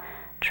 We're not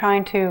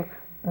trying to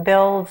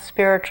build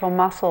spiritual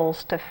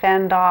muscles to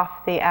fend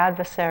off the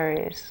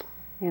adversaries.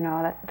 You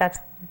know, that's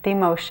the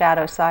most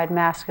shadow side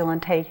masculine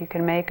take you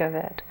can make of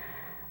it.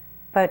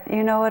 But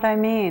you know what I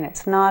mean.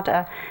 It's not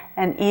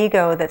an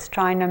ego that's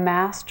trying to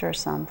master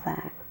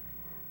something.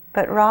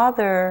 But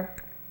rather,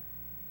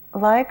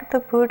 like the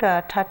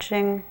Buddha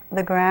touching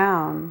the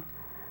ground,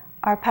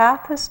 our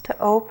path is to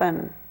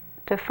open,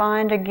 to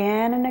find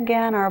again and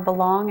again our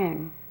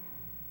belonging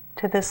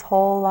to this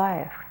whole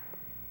life,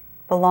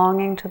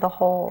 belonging to the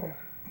whole.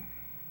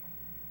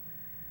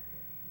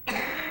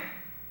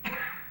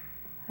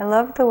 I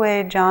love the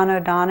way John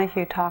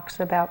O'Donohue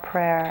talks about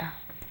prayer.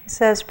 He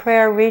says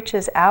prayer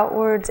reaches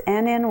outwards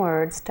and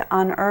inwards to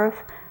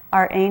unearth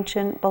our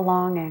ancient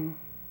belonging.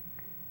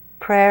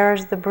 Prayer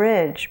is the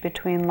bridge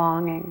between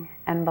longing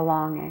and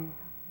belonging.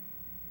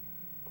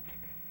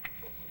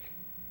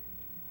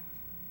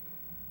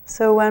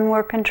 So when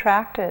we're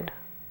contracted,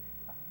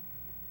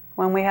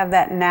 when we have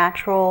that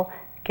natural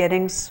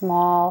getting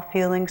small,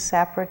 feeling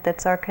separate,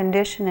 that's our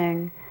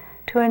conditioning,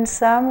 to in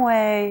some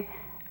way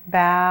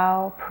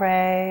bow,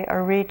 pray,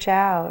 or reach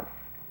out,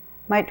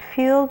 might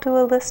feel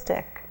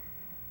dualistic,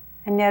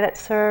 and yet it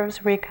serves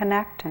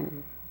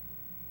reconnecting.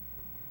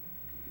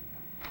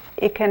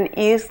 It can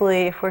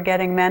easily, if we're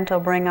getting mental,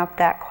 bring up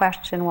that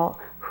question, well,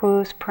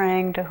 who's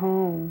praying to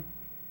whom?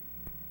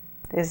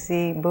 Is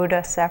the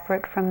Buddha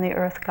separate from the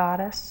earth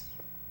goddess?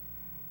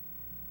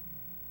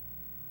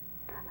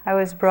 I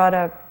was brought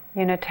up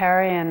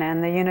Unitarian,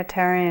 and the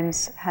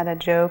Unitarians had a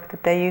joke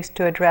that they used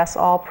to address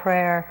all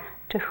prayer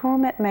to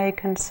whom it may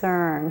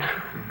concern.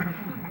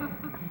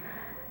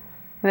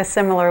 In a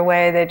similar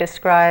way, they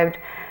described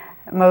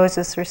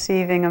Moses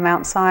receiving on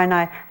Mount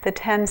Sinai the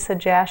 10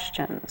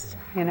 suggestions,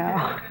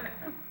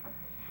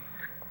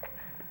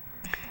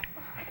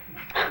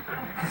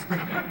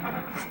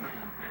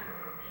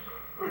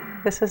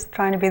 This is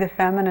trying to be the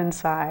feminine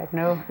side,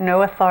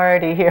 no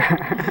authority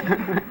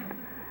here.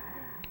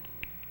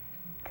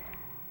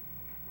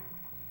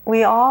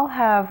 We all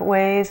have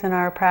ways in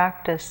our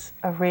practice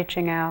of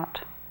reaching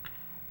out.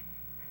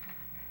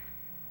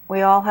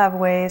 We all have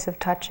ways of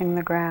touching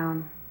the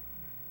ground,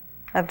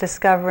 of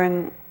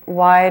discovering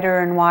wider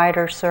and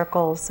wider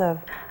circles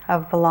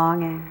of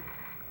belonging.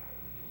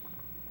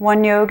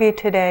 One yogi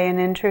today, in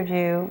an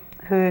interview,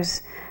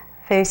 who's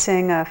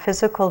facing a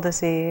physical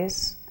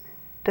disease,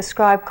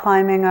 described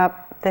climbing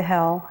up the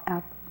hill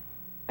out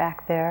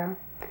back there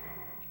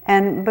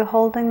and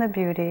beholding the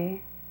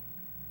beauty,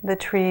 the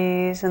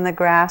trees and the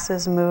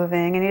grasses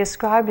moving, and he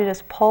described it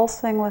as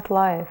pulsing with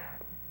life.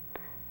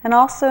 And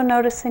also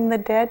noticing the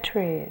dead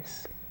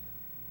trees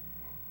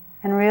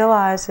and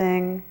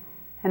realizing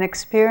and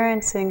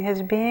experiencing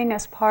his being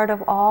as part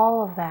of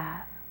all of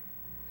that.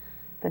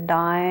 The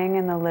dying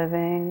and the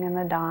living and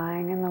the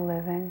dying and the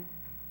living.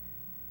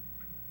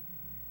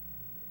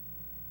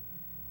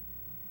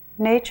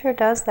 Nature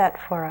does that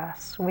for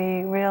us.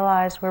 We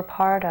realize we're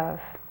part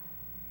of.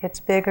 It's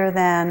bigger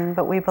than,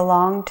 but we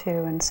belong to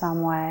in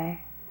some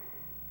way.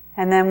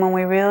 And then when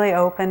we really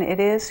open, it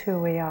is who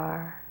we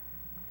are.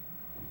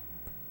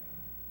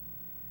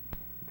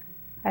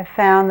 I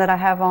found that I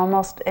have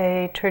almost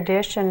a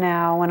tradition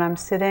now when I'm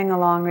sitting a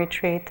long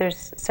retreat.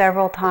 There's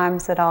several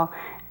times that I'll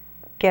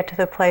get to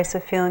the place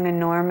of feeling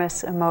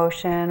enormous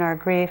emotion or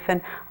grief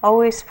and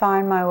always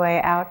find my way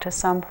out to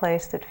some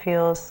place that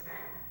feels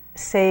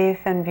safe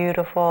and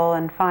beautiful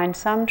and find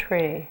some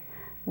tree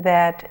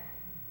that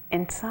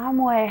in some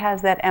way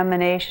has that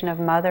emanation of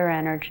mother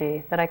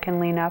energy that I can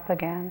lean up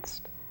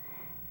against.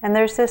 And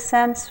there's this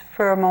sense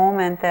for a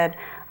moment that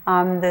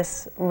I'm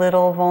this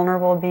little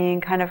vulnerable being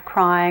kind of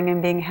crying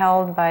and being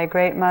held by a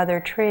great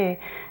mother tree.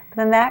 But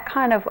then that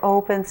kind of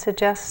opens to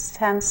just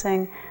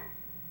sensing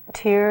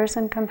tears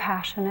and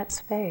compassionate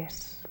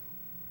space.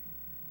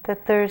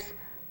 That there's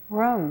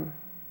room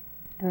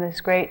in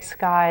these great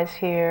skies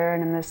here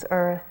and in this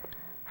earth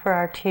for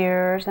our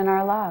tears and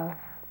our love.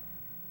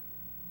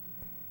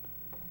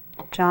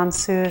 John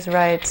Sues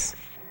writes,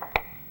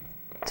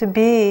 "To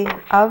be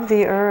of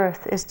the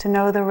earth is to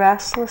know the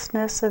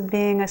restlessness of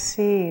being a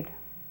seed,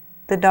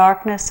 the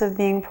darkness of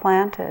being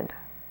planted,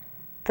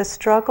 the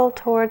struggle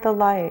toward the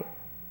light,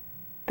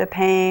 the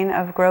pain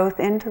of growth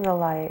into the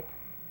light,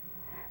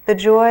 the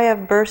joy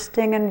of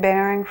bursting and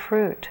bearing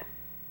fruit,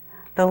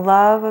 the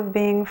love of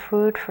being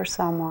food for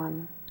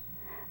someone,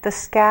 the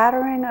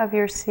scattering of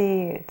your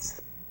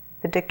seeds,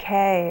 the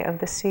decay of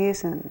the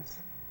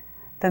seasons,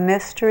 the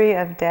mystery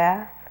of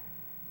death,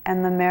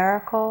 and the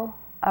miracle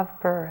of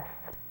birth."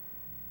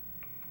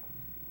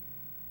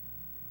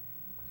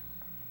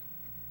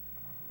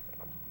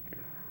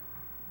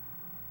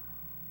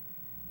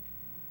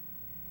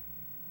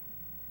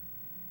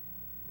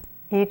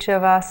 Each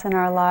of us in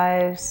our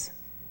lives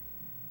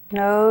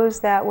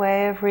knows that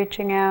way of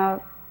reaching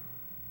out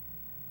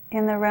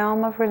in the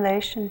realm of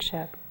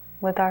relationship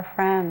with our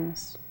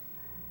friends.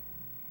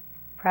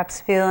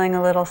 Perhaps feeling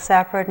a little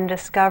separate and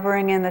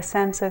discovering in the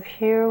sense of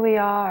here we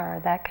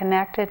are, that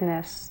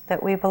connectedness,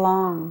 that we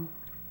belong.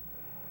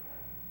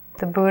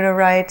 The Buddha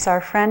writes, our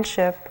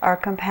friendship, our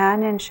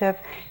companionship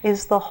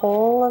is the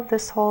whole of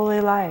this holy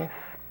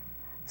life.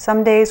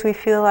 Some days we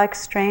feel like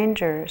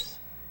strangers.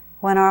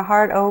 When our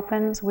heart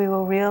opens, we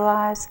will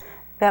realize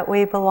that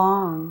we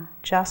belong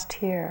just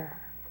here.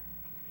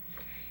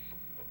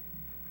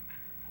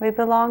 We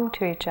belong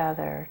to each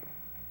other,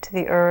 to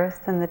the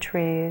earth and the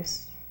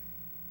trees.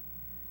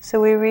 So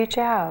we reach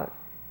out,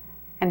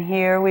 and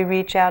here we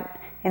reach out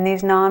in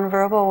these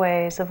nonverbal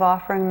ways of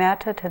offering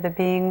metta to the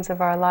beings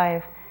of our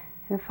life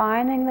and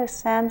finding the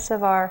sense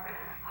of our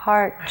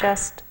heart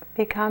just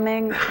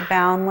becoming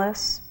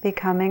boundless,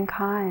 becoming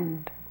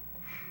kind.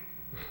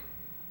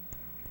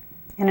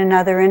 In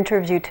another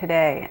interview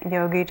today, a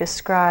yogi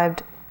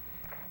described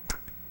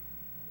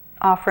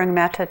offering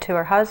metta to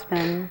her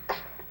husband,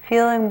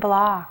 feeling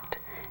blocked,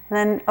 and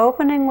then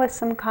opening with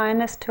some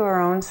kindness to her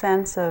own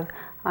sense of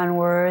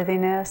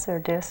unworthiness or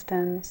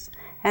distance,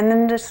 and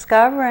then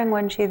discovering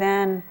when she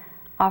then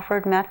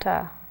offered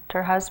metta to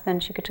her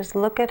husband, she could just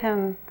look at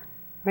him,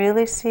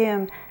 really see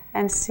him,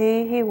 and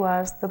see he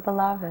was the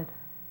beloved,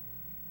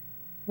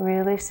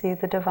 really see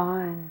the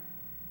divine.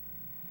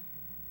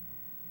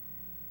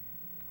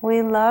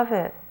 We love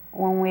it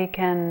when we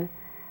can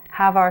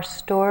have our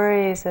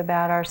stories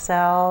about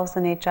ourselves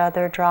and each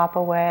other drop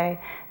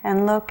away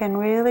and look and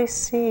really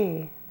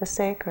see the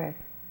sacred,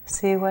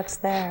 see what's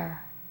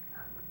there.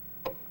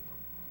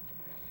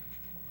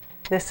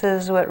 This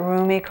is what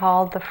Rumi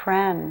called the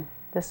friend,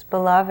 this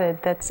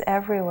beloved that's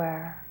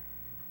everywhere.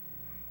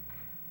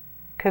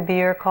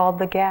 Kabir called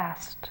the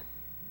guest.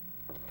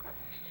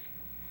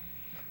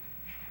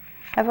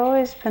 I've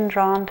always been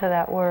drawn to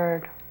that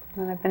word,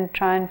 and I've been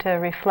trying to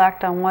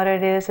reflect on what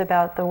it is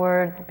about the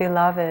word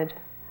beloved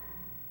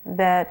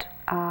that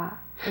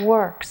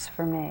works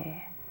for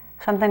me.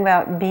 Something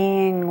about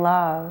being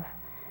love,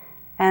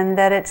 and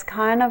that it's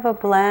kind of a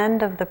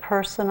blend of the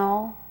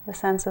personal, the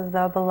sense of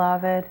the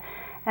beloved,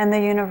 and the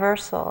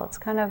universal. It's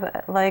kind of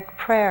like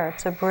prayer,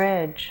 it's a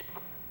bridge.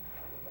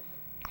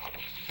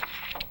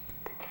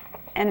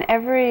 And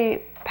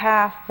every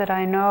path that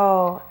I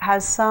know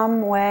has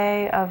some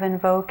way of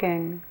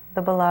invoking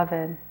the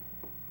beloved.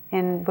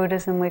 In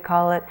Buddhism we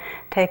call it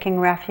taking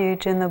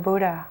refuge in the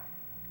Buddha.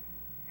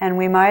 And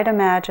we might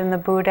imagine the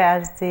Buddha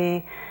as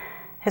the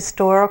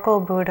historical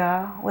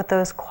Buddha with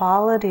those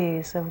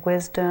qualities of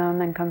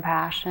wisdom and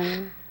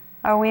compassion.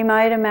 Or we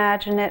might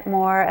imagine it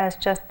more as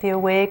just the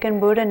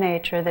awakened Buddha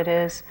nature that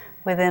is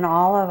within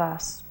all of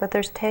us. But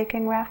there's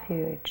taking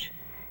refuge.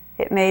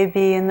 It may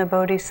be in the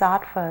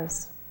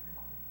bodhisattvas,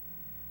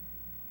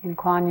 in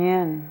Kuan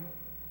Yin,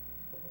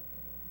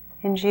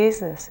 in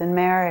Jesus, in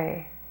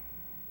Mary.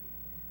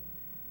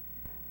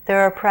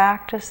 There are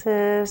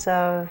practices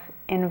of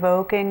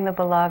invoking the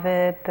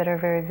beloved that are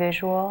very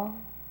visual.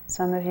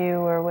 Some of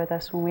you were with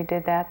us when we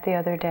did that the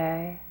other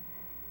day.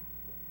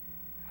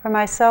 For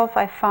myself,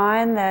 I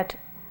find that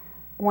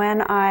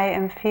when I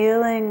am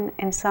feeling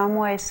in some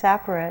way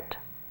separate,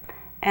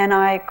 and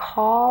I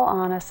call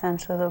on a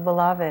sense of the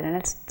beloved, and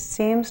it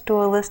seems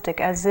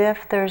dualistic, as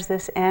if there's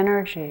this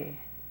energy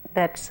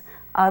that's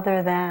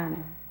other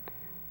than.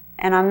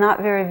 And I'm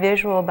not very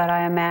visual, but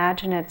I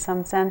imagine it,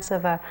 some sense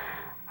of a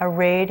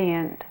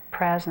radiant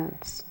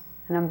presence,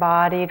 an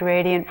embodied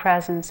radiant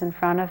presence in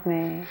front of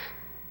me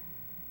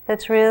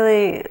that's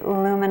really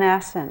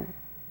luminescent,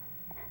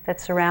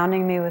 that's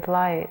surrounding me with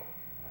light.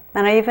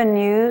 And I even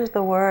use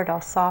the word,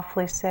 I'll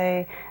softly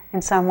say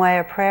in some way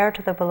a prayer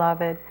to the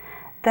beloved,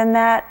 then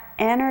that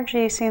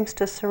energy seems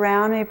to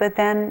surround me, but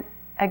then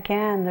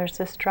again there's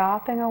this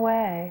dropping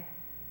away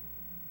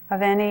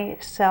of any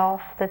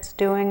self that's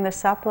doing the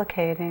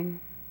supplicating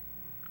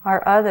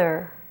or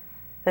other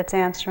that's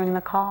answering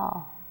the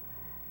call.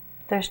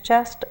 There's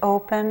just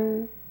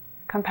open,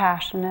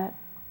 compassionate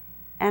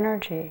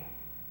energy.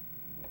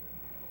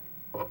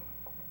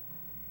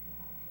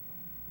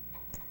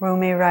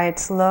 Rumi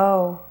writes,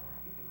 "Lo,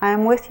 I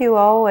am with you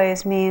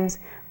always" means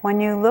when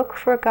you look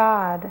for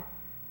God,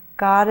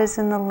 God is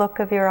in the look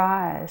of your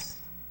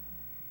eyes,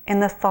 in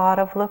the thought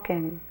of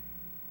looking,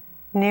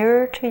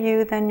 nearer to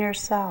you than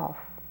yourself.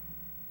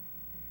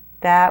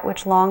 That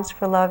which longs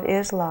for love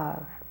is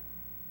love,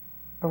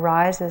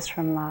 arises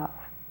from love,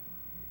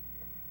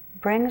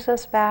 brings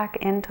us back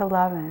into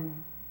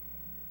loving.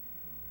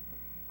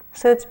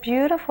 So it's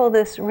beautiful,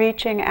 this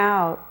reaching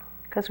out,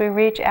 because we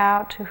reach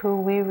out to who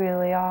we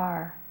really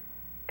are.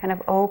 Kind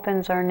of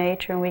opens our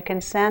nature, and we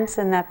can sense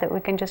in that we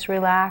can just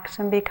relax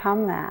and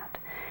become that.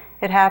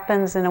 It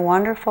happens in a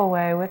wonderful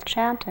way with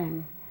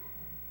chanting.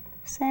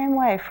 Same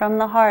way, from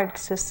the heart,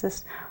 it's just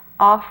this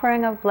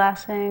offering of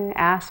blessing,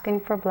 asking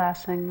for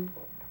blessing.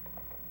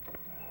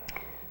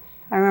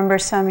 I remember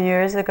some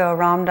years ago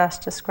Ram Dass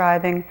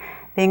describing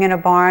being in a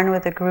barn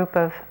with a group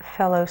of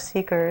fellow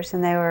seekers,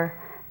 and they were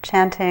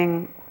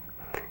chanting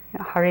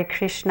Hare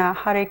Krishna,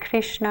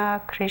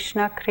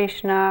 Krishna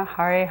Krishna,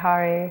 Hare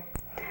Hare.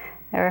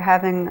 They were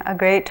having a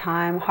great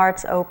time,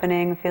 hearts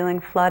opening, feeling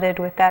flooded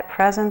with that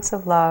presence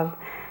of love.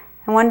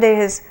 And one day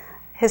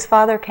his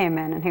father came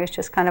in, and he was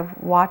just kind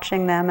of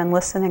watching them and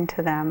listening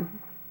to them.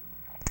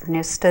 And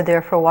he stood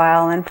there for a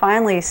while, and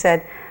finally he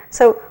said,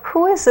 "So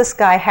who is this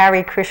guy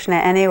Hare Krishna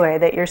anyway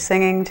that you're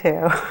singing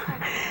to?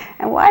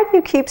 And why do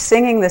you keep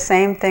singing the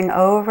same thing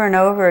over and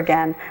over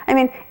again? I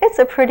mean, it's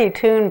a pretty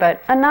tune,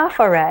 but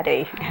enough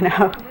already, you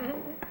know."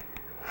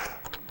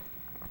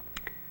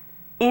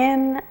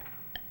 In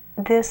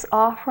this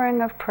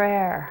offering of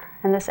prayer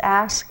and this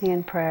asking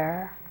in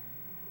prayer,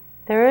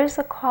 there is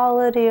a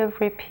quality of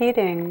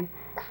repeating,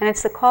 and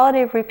it's the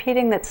quality of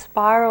repeating that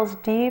spirals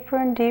deeper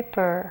and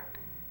deeper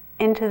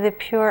into the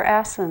pure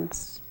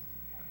essence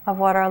of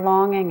what our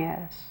longing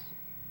is.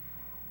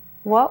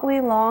 What we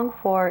long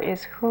for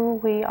is who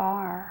we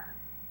are.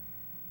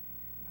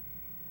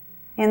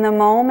 In the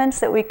moments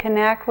that we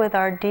connect with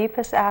our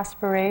deepest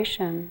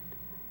aspiration,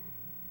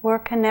 we're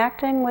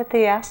connecting with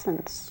the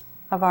essence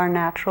of our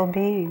natural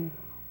being.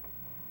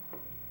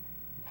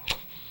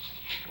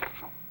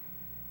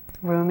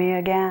 Rumi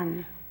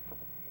again.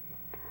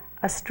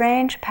 "A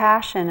strange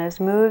passion is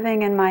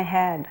moving in my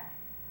head.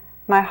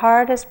 My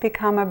heart has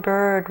become a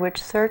bird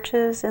which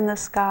searches in the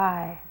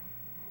sky.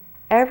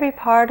 Every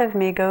part of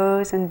me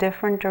goes in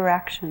different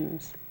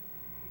directions.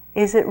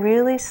 Is it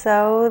really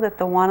so that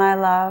the one I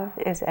love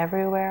is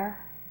everywhere?"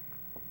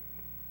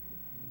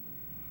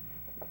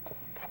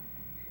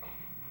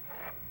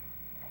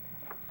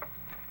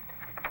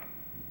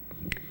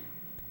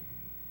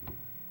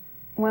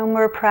 When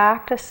we're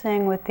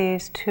practicing with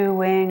these two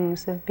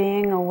wings of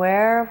being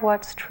aware of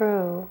what's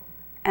true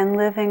and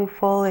living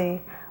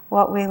fully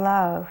what we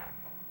love,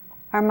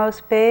 our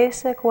most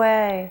basic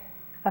way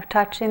of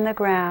touching the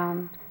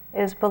ground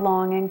is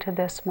belonging to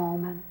this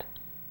moment,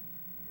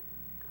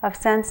 of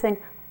sensing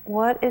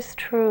what is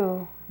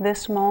true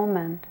this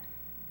moment,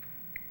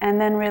 and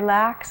then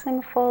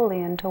relaxing fully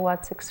into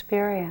what's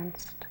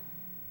experienced.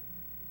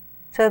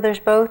 So there's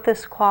both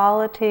this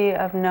quality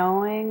of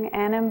knowing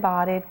and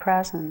embodied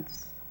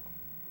presence.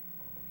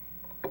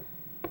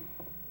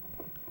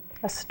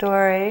 A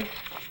story,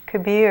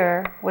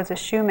 Kabir was a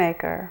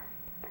shoemaker,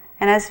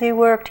 and as he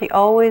worked, he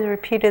always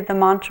repeated the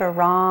mantra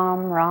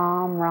Ram,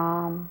 Ram,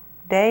 Ram,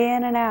 day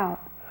in and out,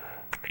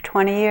 for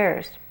 20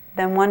 years.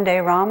 Then one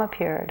day Ram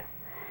appeared,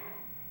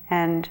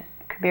 and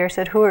Kabir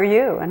said, "Who are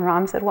you?" And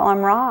Ram said, "Well,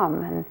 I'm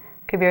Ram." And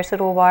Kabir said,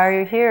 "Well, why are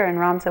you here?" And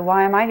Ram said,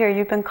 "Why am I here?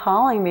 You've been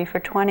calling me for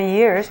 20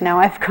 years, now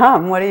I've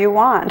come, what do you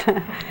want?"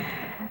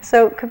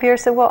 So Kabir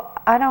said, "Well,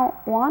 I don't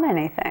want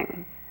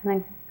anything."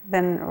 And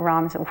then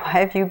Ram said, "Why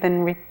have you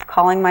been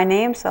calling my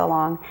name so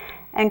long?"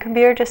 And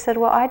Kabir just said,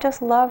 "Well, I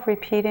just love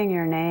repeating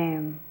your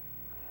name."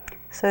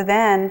 So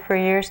then, for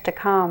years to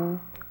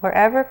come,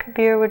 wherever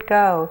Kabir would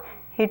go,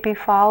 he'd be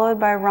followed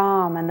by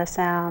Ram and the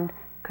sound,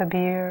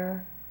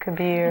 Kabir,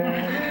 Kabir,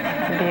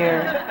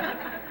 Kabir.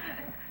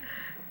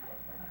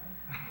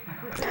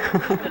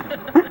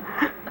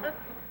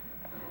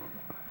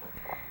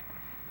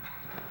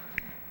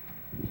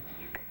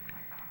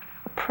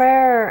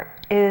 Prayer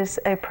is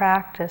a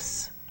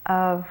practice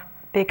of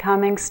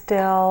becoming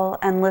still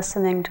and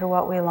listening to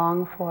what we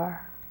long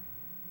for.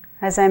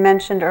 As I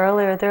mentioned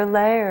earlier, they're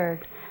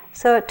layered,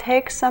 so it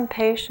takes some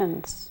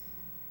patience,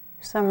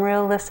 some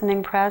real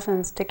listening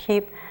presence to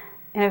keep,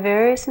 in a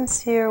very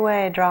sincere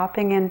way,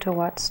 dropping into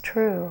what's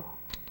true.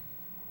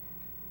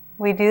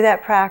 We do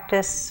that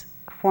practice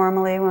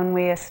formally when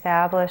we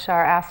establish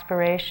our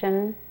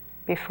aspiration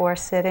before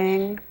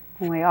sitting,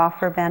 when we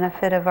offer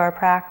benefit of our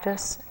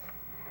practice.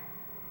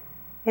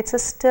 It's a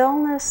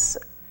stillness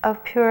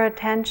of pure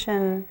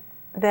attention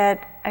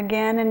that,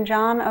 again, in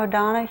John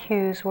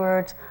O'Donohue's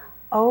words,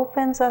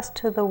 opens us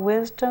to the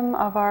wisdom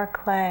of our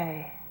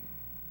clay.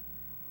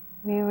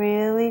 We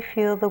really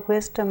feel the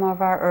wisdom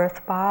of our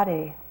earth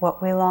body,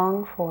 what we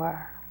long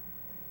for.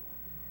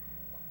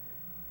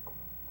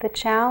 The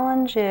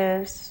challenge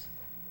is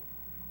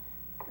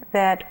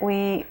that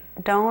we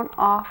don't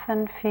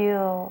often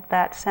feel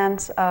that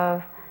sense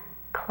of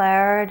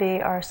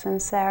clarity or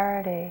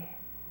sincerity.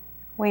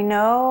 We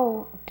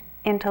know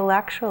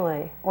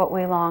intellectually what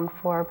we long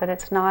for, but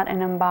it's not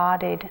an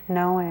embodied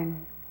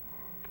knowing.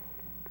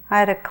 I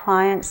had a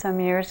client some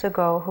years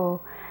ago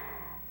who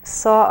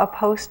saw a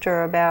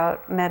poster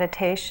about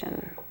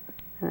meditation.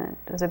 And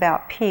it was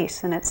about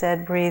peace, and it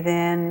said, breathe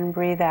in,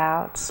 breathe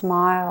out,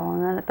 smile,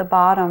 and then at the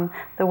bottom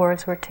the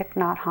words were Thich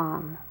Nhat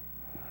Hanh.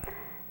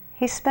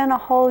 He spent a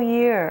whole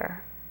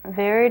year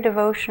very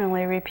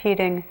devotionally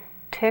repeating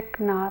Thich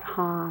Nhat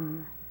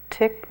Hanh,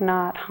 Thich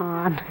Nhat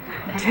Hanh,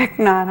 Thich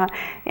Nhat Hanh.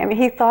 I mean,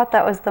 he thought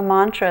that was the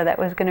mantra that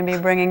was going to be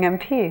bringing him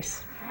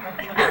peace.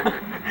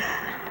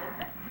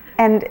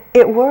 And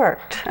it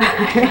worked.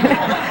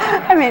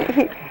 I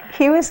mean,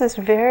 he was this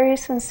very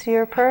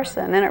sincere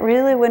person, and it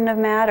really wouldn't have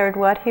mattered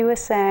what he was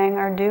saying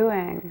or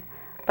doing,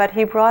 but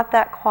he brought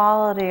that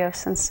quality of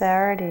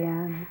sincerity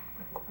in.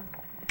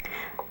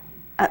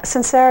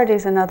 Sincerity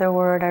is another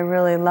word I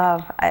really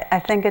love. I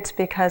think it's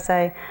because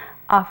I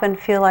often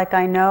feel like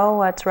I know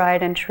what's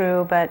right and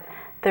true, but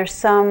there's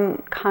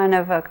some kind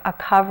of a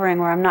covering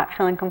where I'm not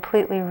feeling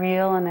completely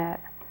real in it.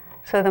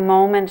 So the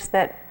moments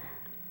that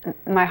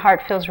my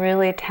heart feels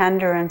really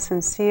tender and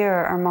sincere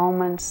are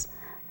moments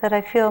that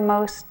I feel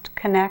most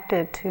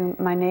connected to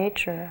my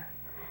nature.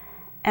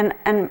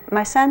 And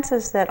my sense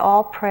is that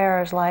all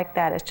prayer is like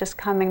that. It's just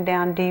coming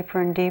down deeper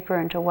and deeper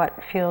into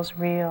what feels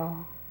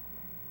real.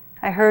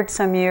 I heard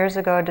some years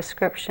ago a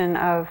description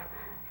of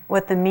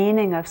what the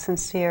meaning of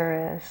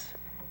sincere is.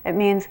 It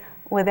means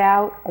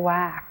without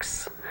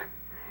wax.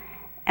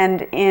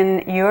 And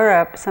in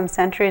Europe, some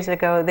centuries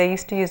ago, they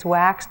used to use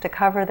wax to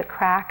cover the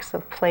cracks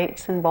of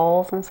plates and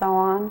bowls and so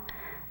on.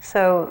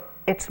 So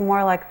it's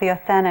more like the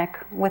authentic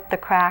with the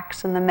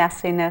cracks and the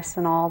messiness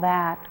and all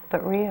that,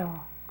 but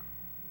real,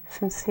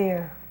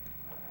 sincere.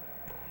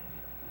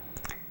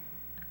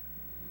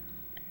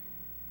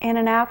 In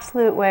an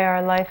absolute way,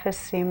 our life is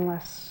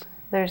seamless.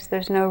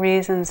 There's no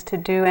reasons to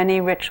do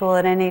any ritual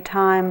at any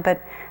time, but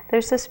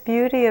there's this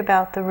beauty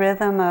about the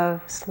rhythm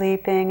of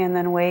sleeping and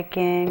then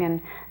waking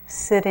and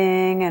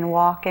sitting and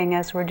walking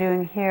as we're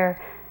doing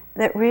here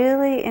that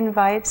really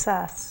invites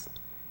us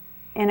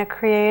in a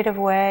creative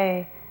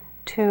way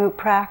to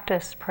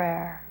practice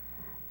prayer,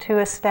 to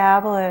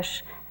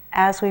establish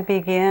as we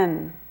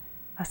begin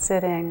a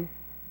sitting,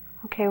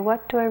 okay,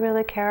 what do I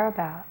really care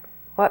about?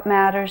 What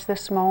matters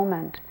this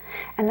moment?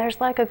 And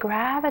there's like a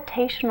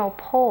gravitational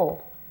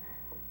pull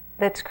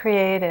that's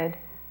created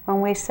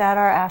when we set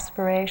our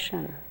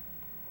aspiration.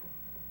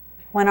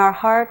 When our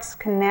hearts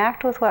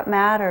connect with what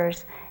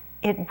matters,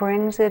 it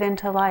brings it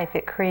into life.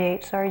 It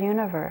creates our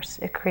universe.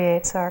 It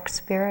creates our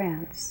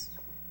experience.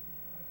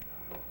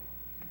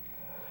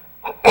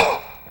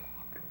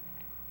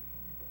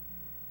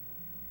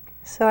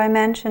 So I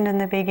mentioned in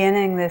the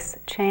beginning this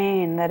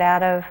chain that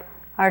out of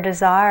our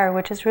desire,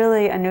 which is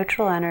really a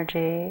neutral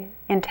energy,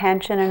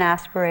 intention and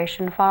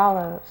aspiration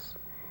follows.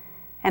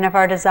 And if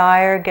our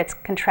desire gets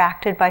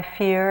contracted by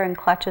fear and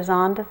clutches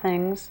onto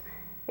things,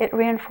 it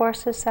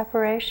reinforces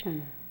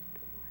separation.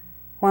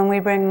 When we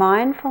bring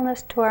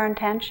mindfulness to our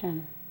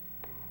intention,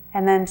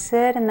 and then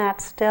sit in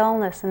that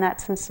stillness and that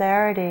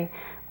sincerity,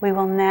 we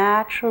will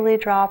naturally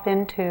drop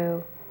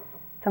into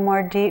the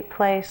more deep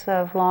place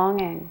of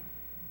longing,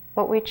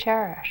 what we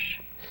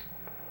cherish.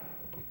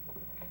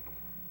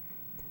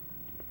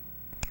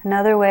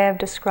 Another way of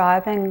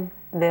describing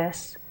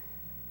this,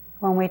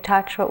 when we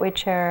touch what we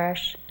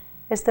cherish,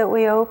 is that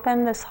we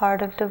open this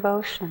heart of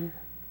devotion.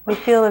 We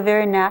feel a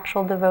very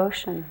natural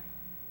devotion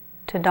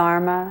to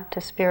Dharma,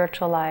 to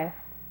spiritual life.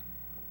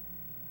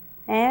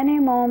 Any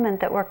moment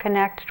that we're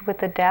connected with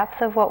the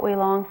depth of what we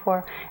long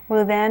for,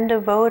 we'll then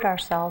devote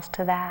ourselves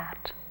to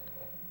that.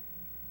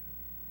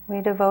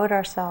 We devote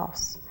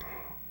ourselves.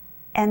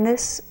 And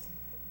this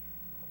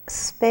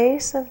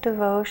space of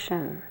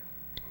devotion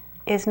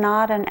is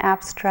not an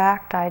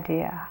abstract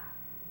idea.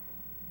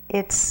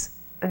 It's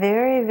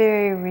very,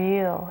 very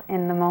real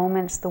in the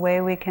moments, the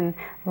way we can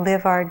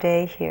live our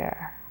day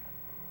here.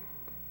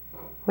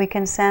 We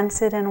can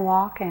sense it in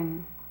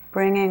walking,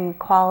 bringing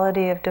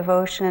quality of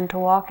devotion into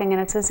walking,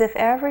 and it's as if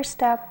every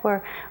step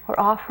we're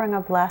offering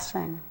a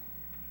blessing.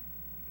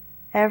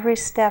 Every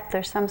step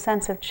there's some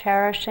sense of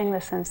cherishing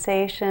the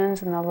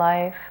sensations and the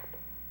life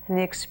and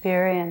the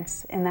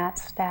experience in that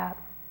step.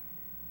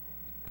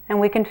 And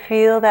we can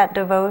feel that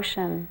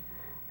devotion,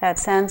 that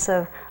sense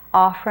of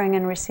offering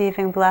and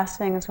receiving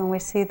blessings when we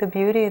see the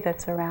beauty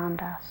that's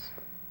around us.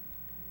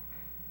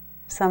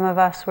 Some of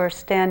us were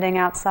standing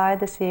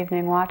outside this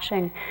evening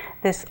watching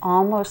this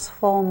almost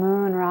full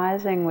moon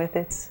rising with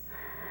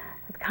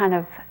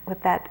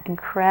with that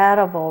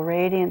incredible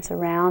radiance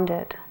around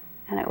it.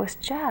 And it was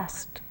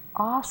just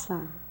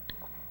awesome.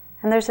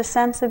 And there's a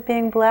sense of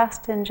being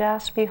blessed in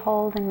just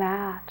beholding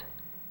that.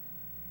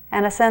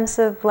 And a sense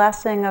of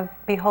blessing of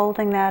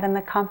beholding that in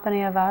the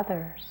company of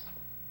others.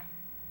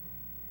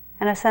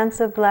 And a sense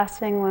of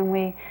blessing when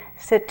we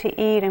sit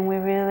to eat and we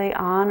really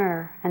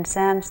honor and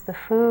sense the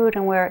food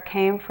and where it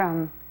came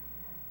from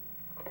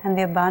and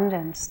the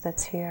abundance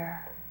that's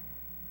here.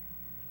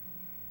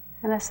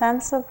 And a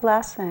sense of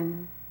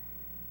blessing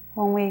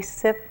when we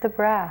sip the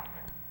breath,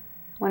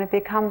 when it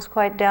becomes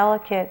quite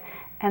delicate,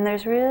 and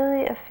there's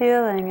really a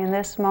feeling in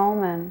this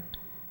moment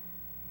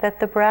that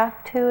the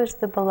breath too is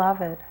the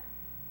beloved,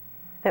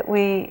 that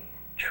we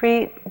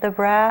treat the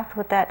breath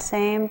with that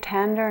same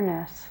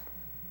tenderness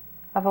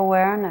of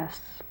awareness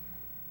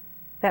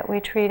that we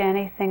treat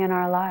anything in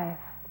our life.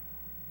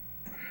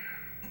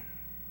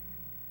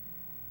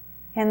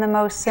 In the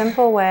most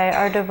simple way,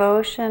 our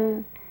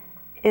devotion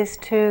is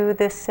to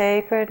this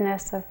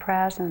sacredness of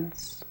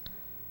presence,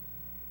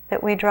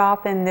 that we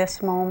drop in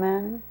this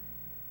moment,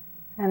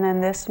 and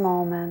then this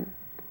moment,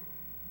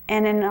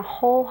 and in a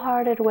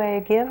wholehearted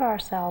way give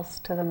ourselves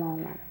to the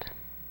moment.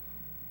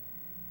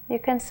 You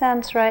can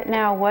sense right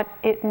now what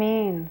it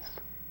means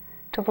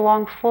to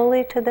belong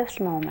fully to this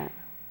moment.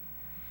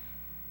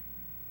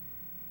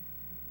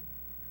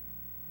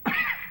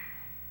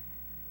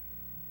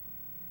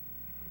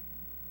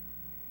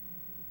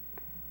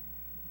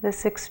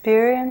 This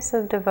experience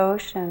of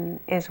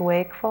devotion is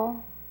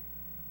wakeful,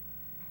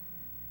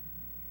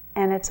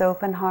 and it's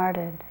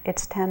open-hearted,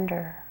 it's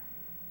tender.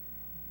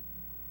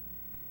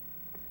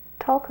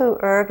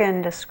 Tulku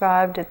Urgyen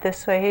described it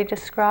this way. He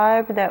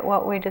described that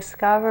what we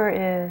discover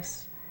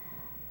is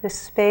this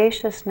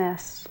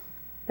spaciousness.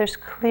 There's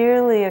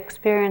clearly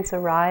experience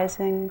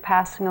arising,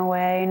 passing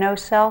away, no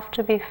self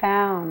to be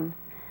found.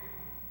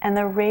 And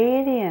the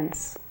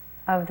radiance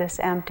of this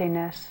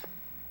emptiness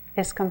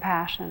is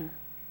compassion.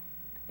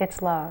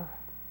 It's love.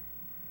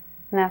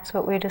 And that's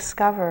what we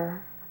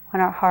discover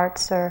when our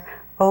hearts are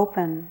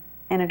open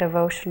in a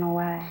devotional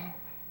way.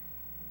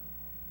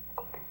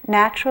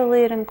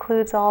 Naturally, it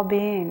includes all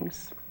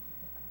beings,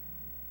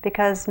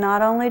 because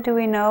not only do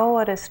we know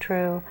what is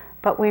true,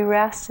 but we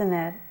rest in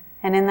it,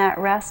 and in that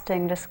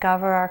resting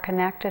discover our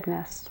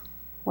connectedness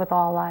with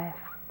all life.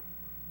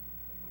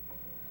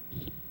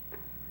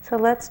 So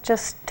let's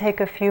just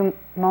take a few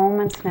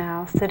moments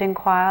now, sitting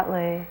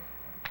quietly,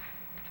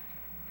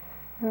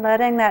 and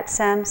letting that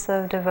sense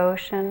of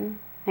devotion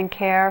and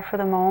care for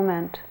the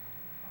moment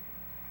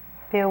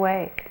be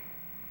awake.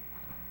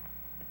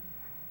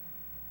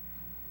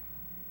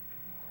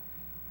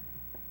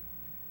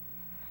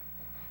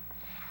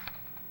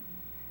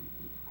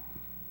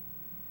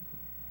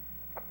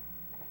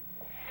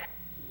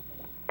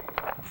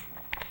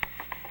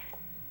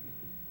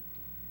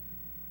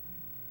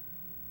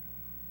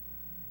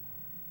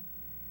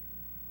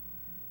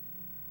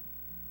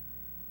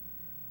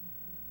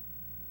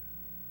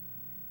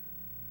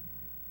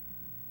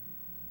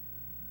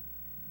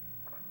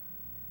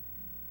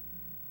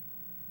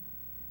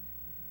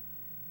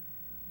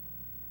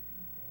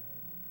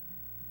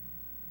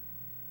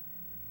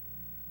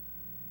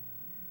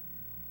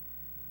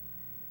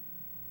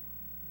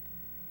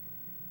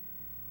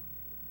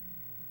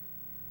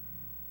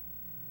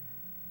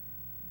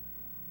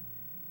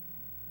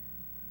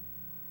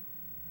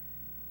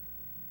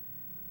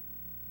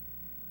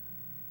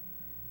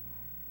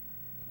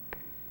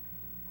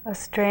 A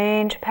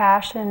strange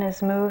passion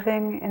is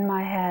moving in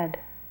my head.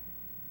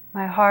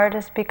 My heart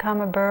has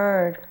become a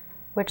bird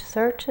which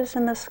searches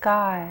in the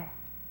sky.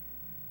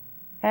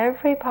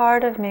 Every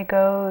part of me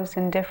goes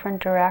in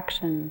different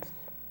directions.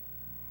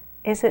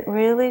 Is it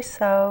really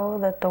so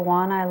that the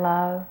one I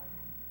love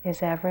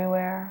is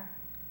everywhere?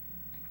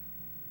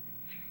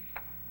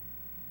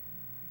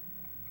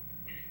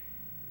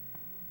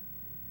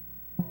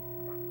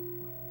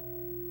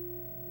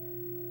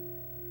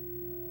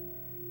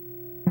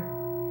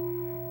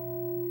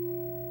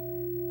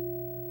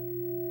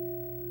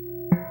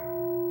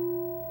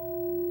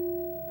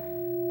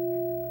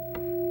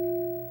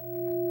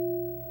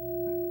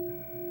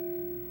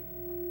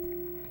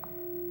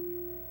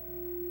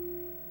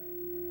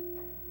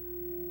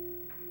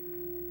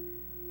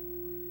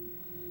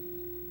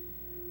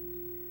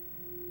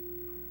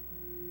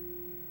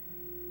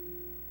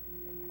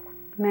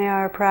 May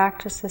our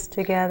practices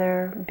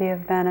together be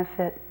of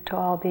benefit to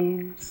all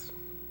beings.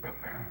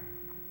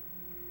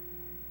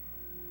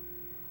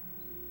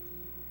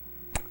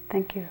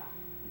 Thank you.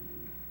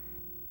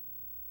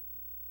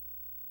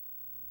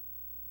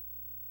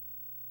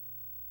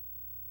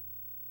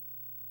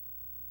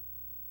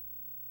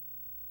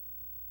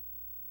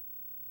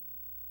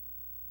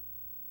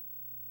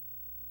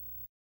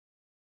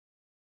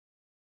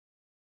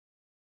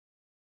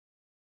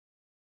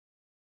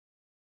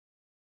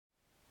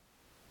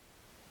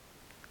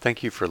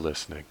 Thank you for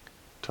listening.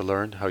 To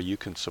learn how you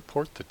can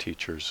support the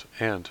teachers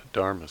and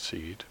Dharma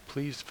Seed,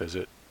 please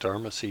visit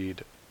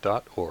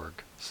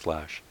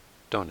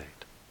dharmaseed.org/donate.